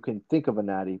Four, you can think of a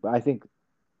Natty, but I think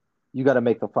you got to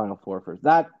make the Final Four first.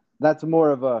 That's more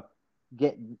of a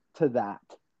get to that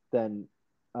than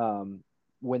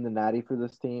win the Natty for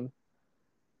this team.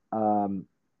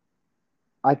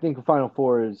 I think the Final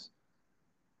Four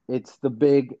it's the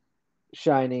big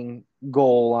shining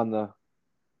goal on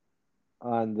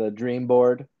the dream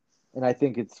board, and I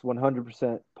think it's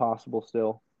 100% possible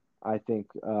still. I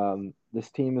think this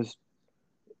team is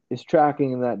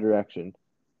tracking in that direction,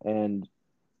 and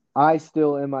I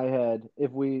still in my head,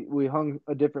 if we hung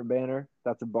a different banner,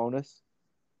 that's a bonus.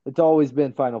 It's always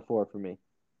been Final Four for me.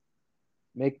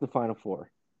 Make the Final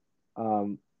Four.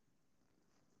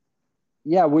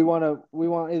 Yeah, we want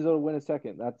Izzo to win a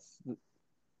second. That's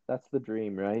the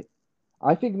dream, right?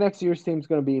 I think next year's team's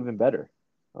going to be even better.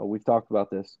 We've talked about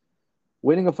this.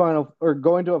 Winning a final or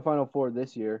going to a Final Four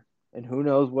this year, and who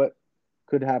knows what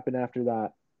could happen after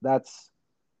that.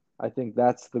 I think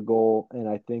that's the goal, and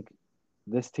I think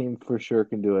this team for sure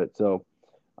can do it. So,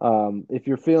 if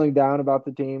you're feeling down about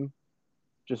the team,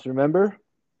 just remember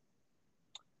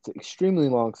it's an extremely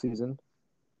long season.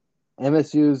 Tom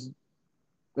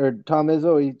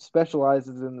Izzo, he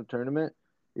specializes in the tournament.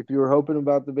 If you were hoping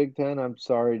about the Big Ten, I'm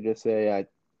sorry to say I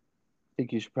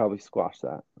think you should probably squash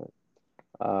that.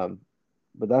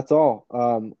 But that's all.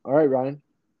 All right, Ryan.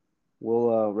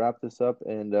 We'll wrap this up,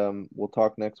 and we'll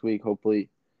talk next week, hopefully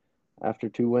after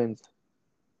 2 wins.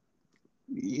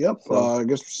 Yep. I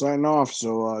guess we're signing off.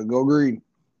 So go green.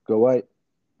 Go white.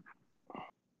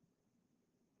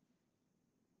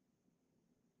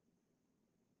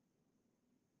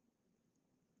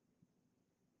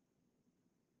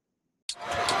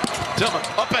 Dillon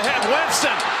up ahead,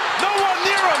 Winston. No one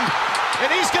near him, and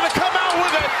he's going to come out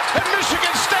with it. And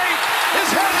Michigan State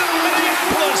is headed to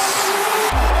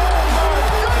Minneapolis.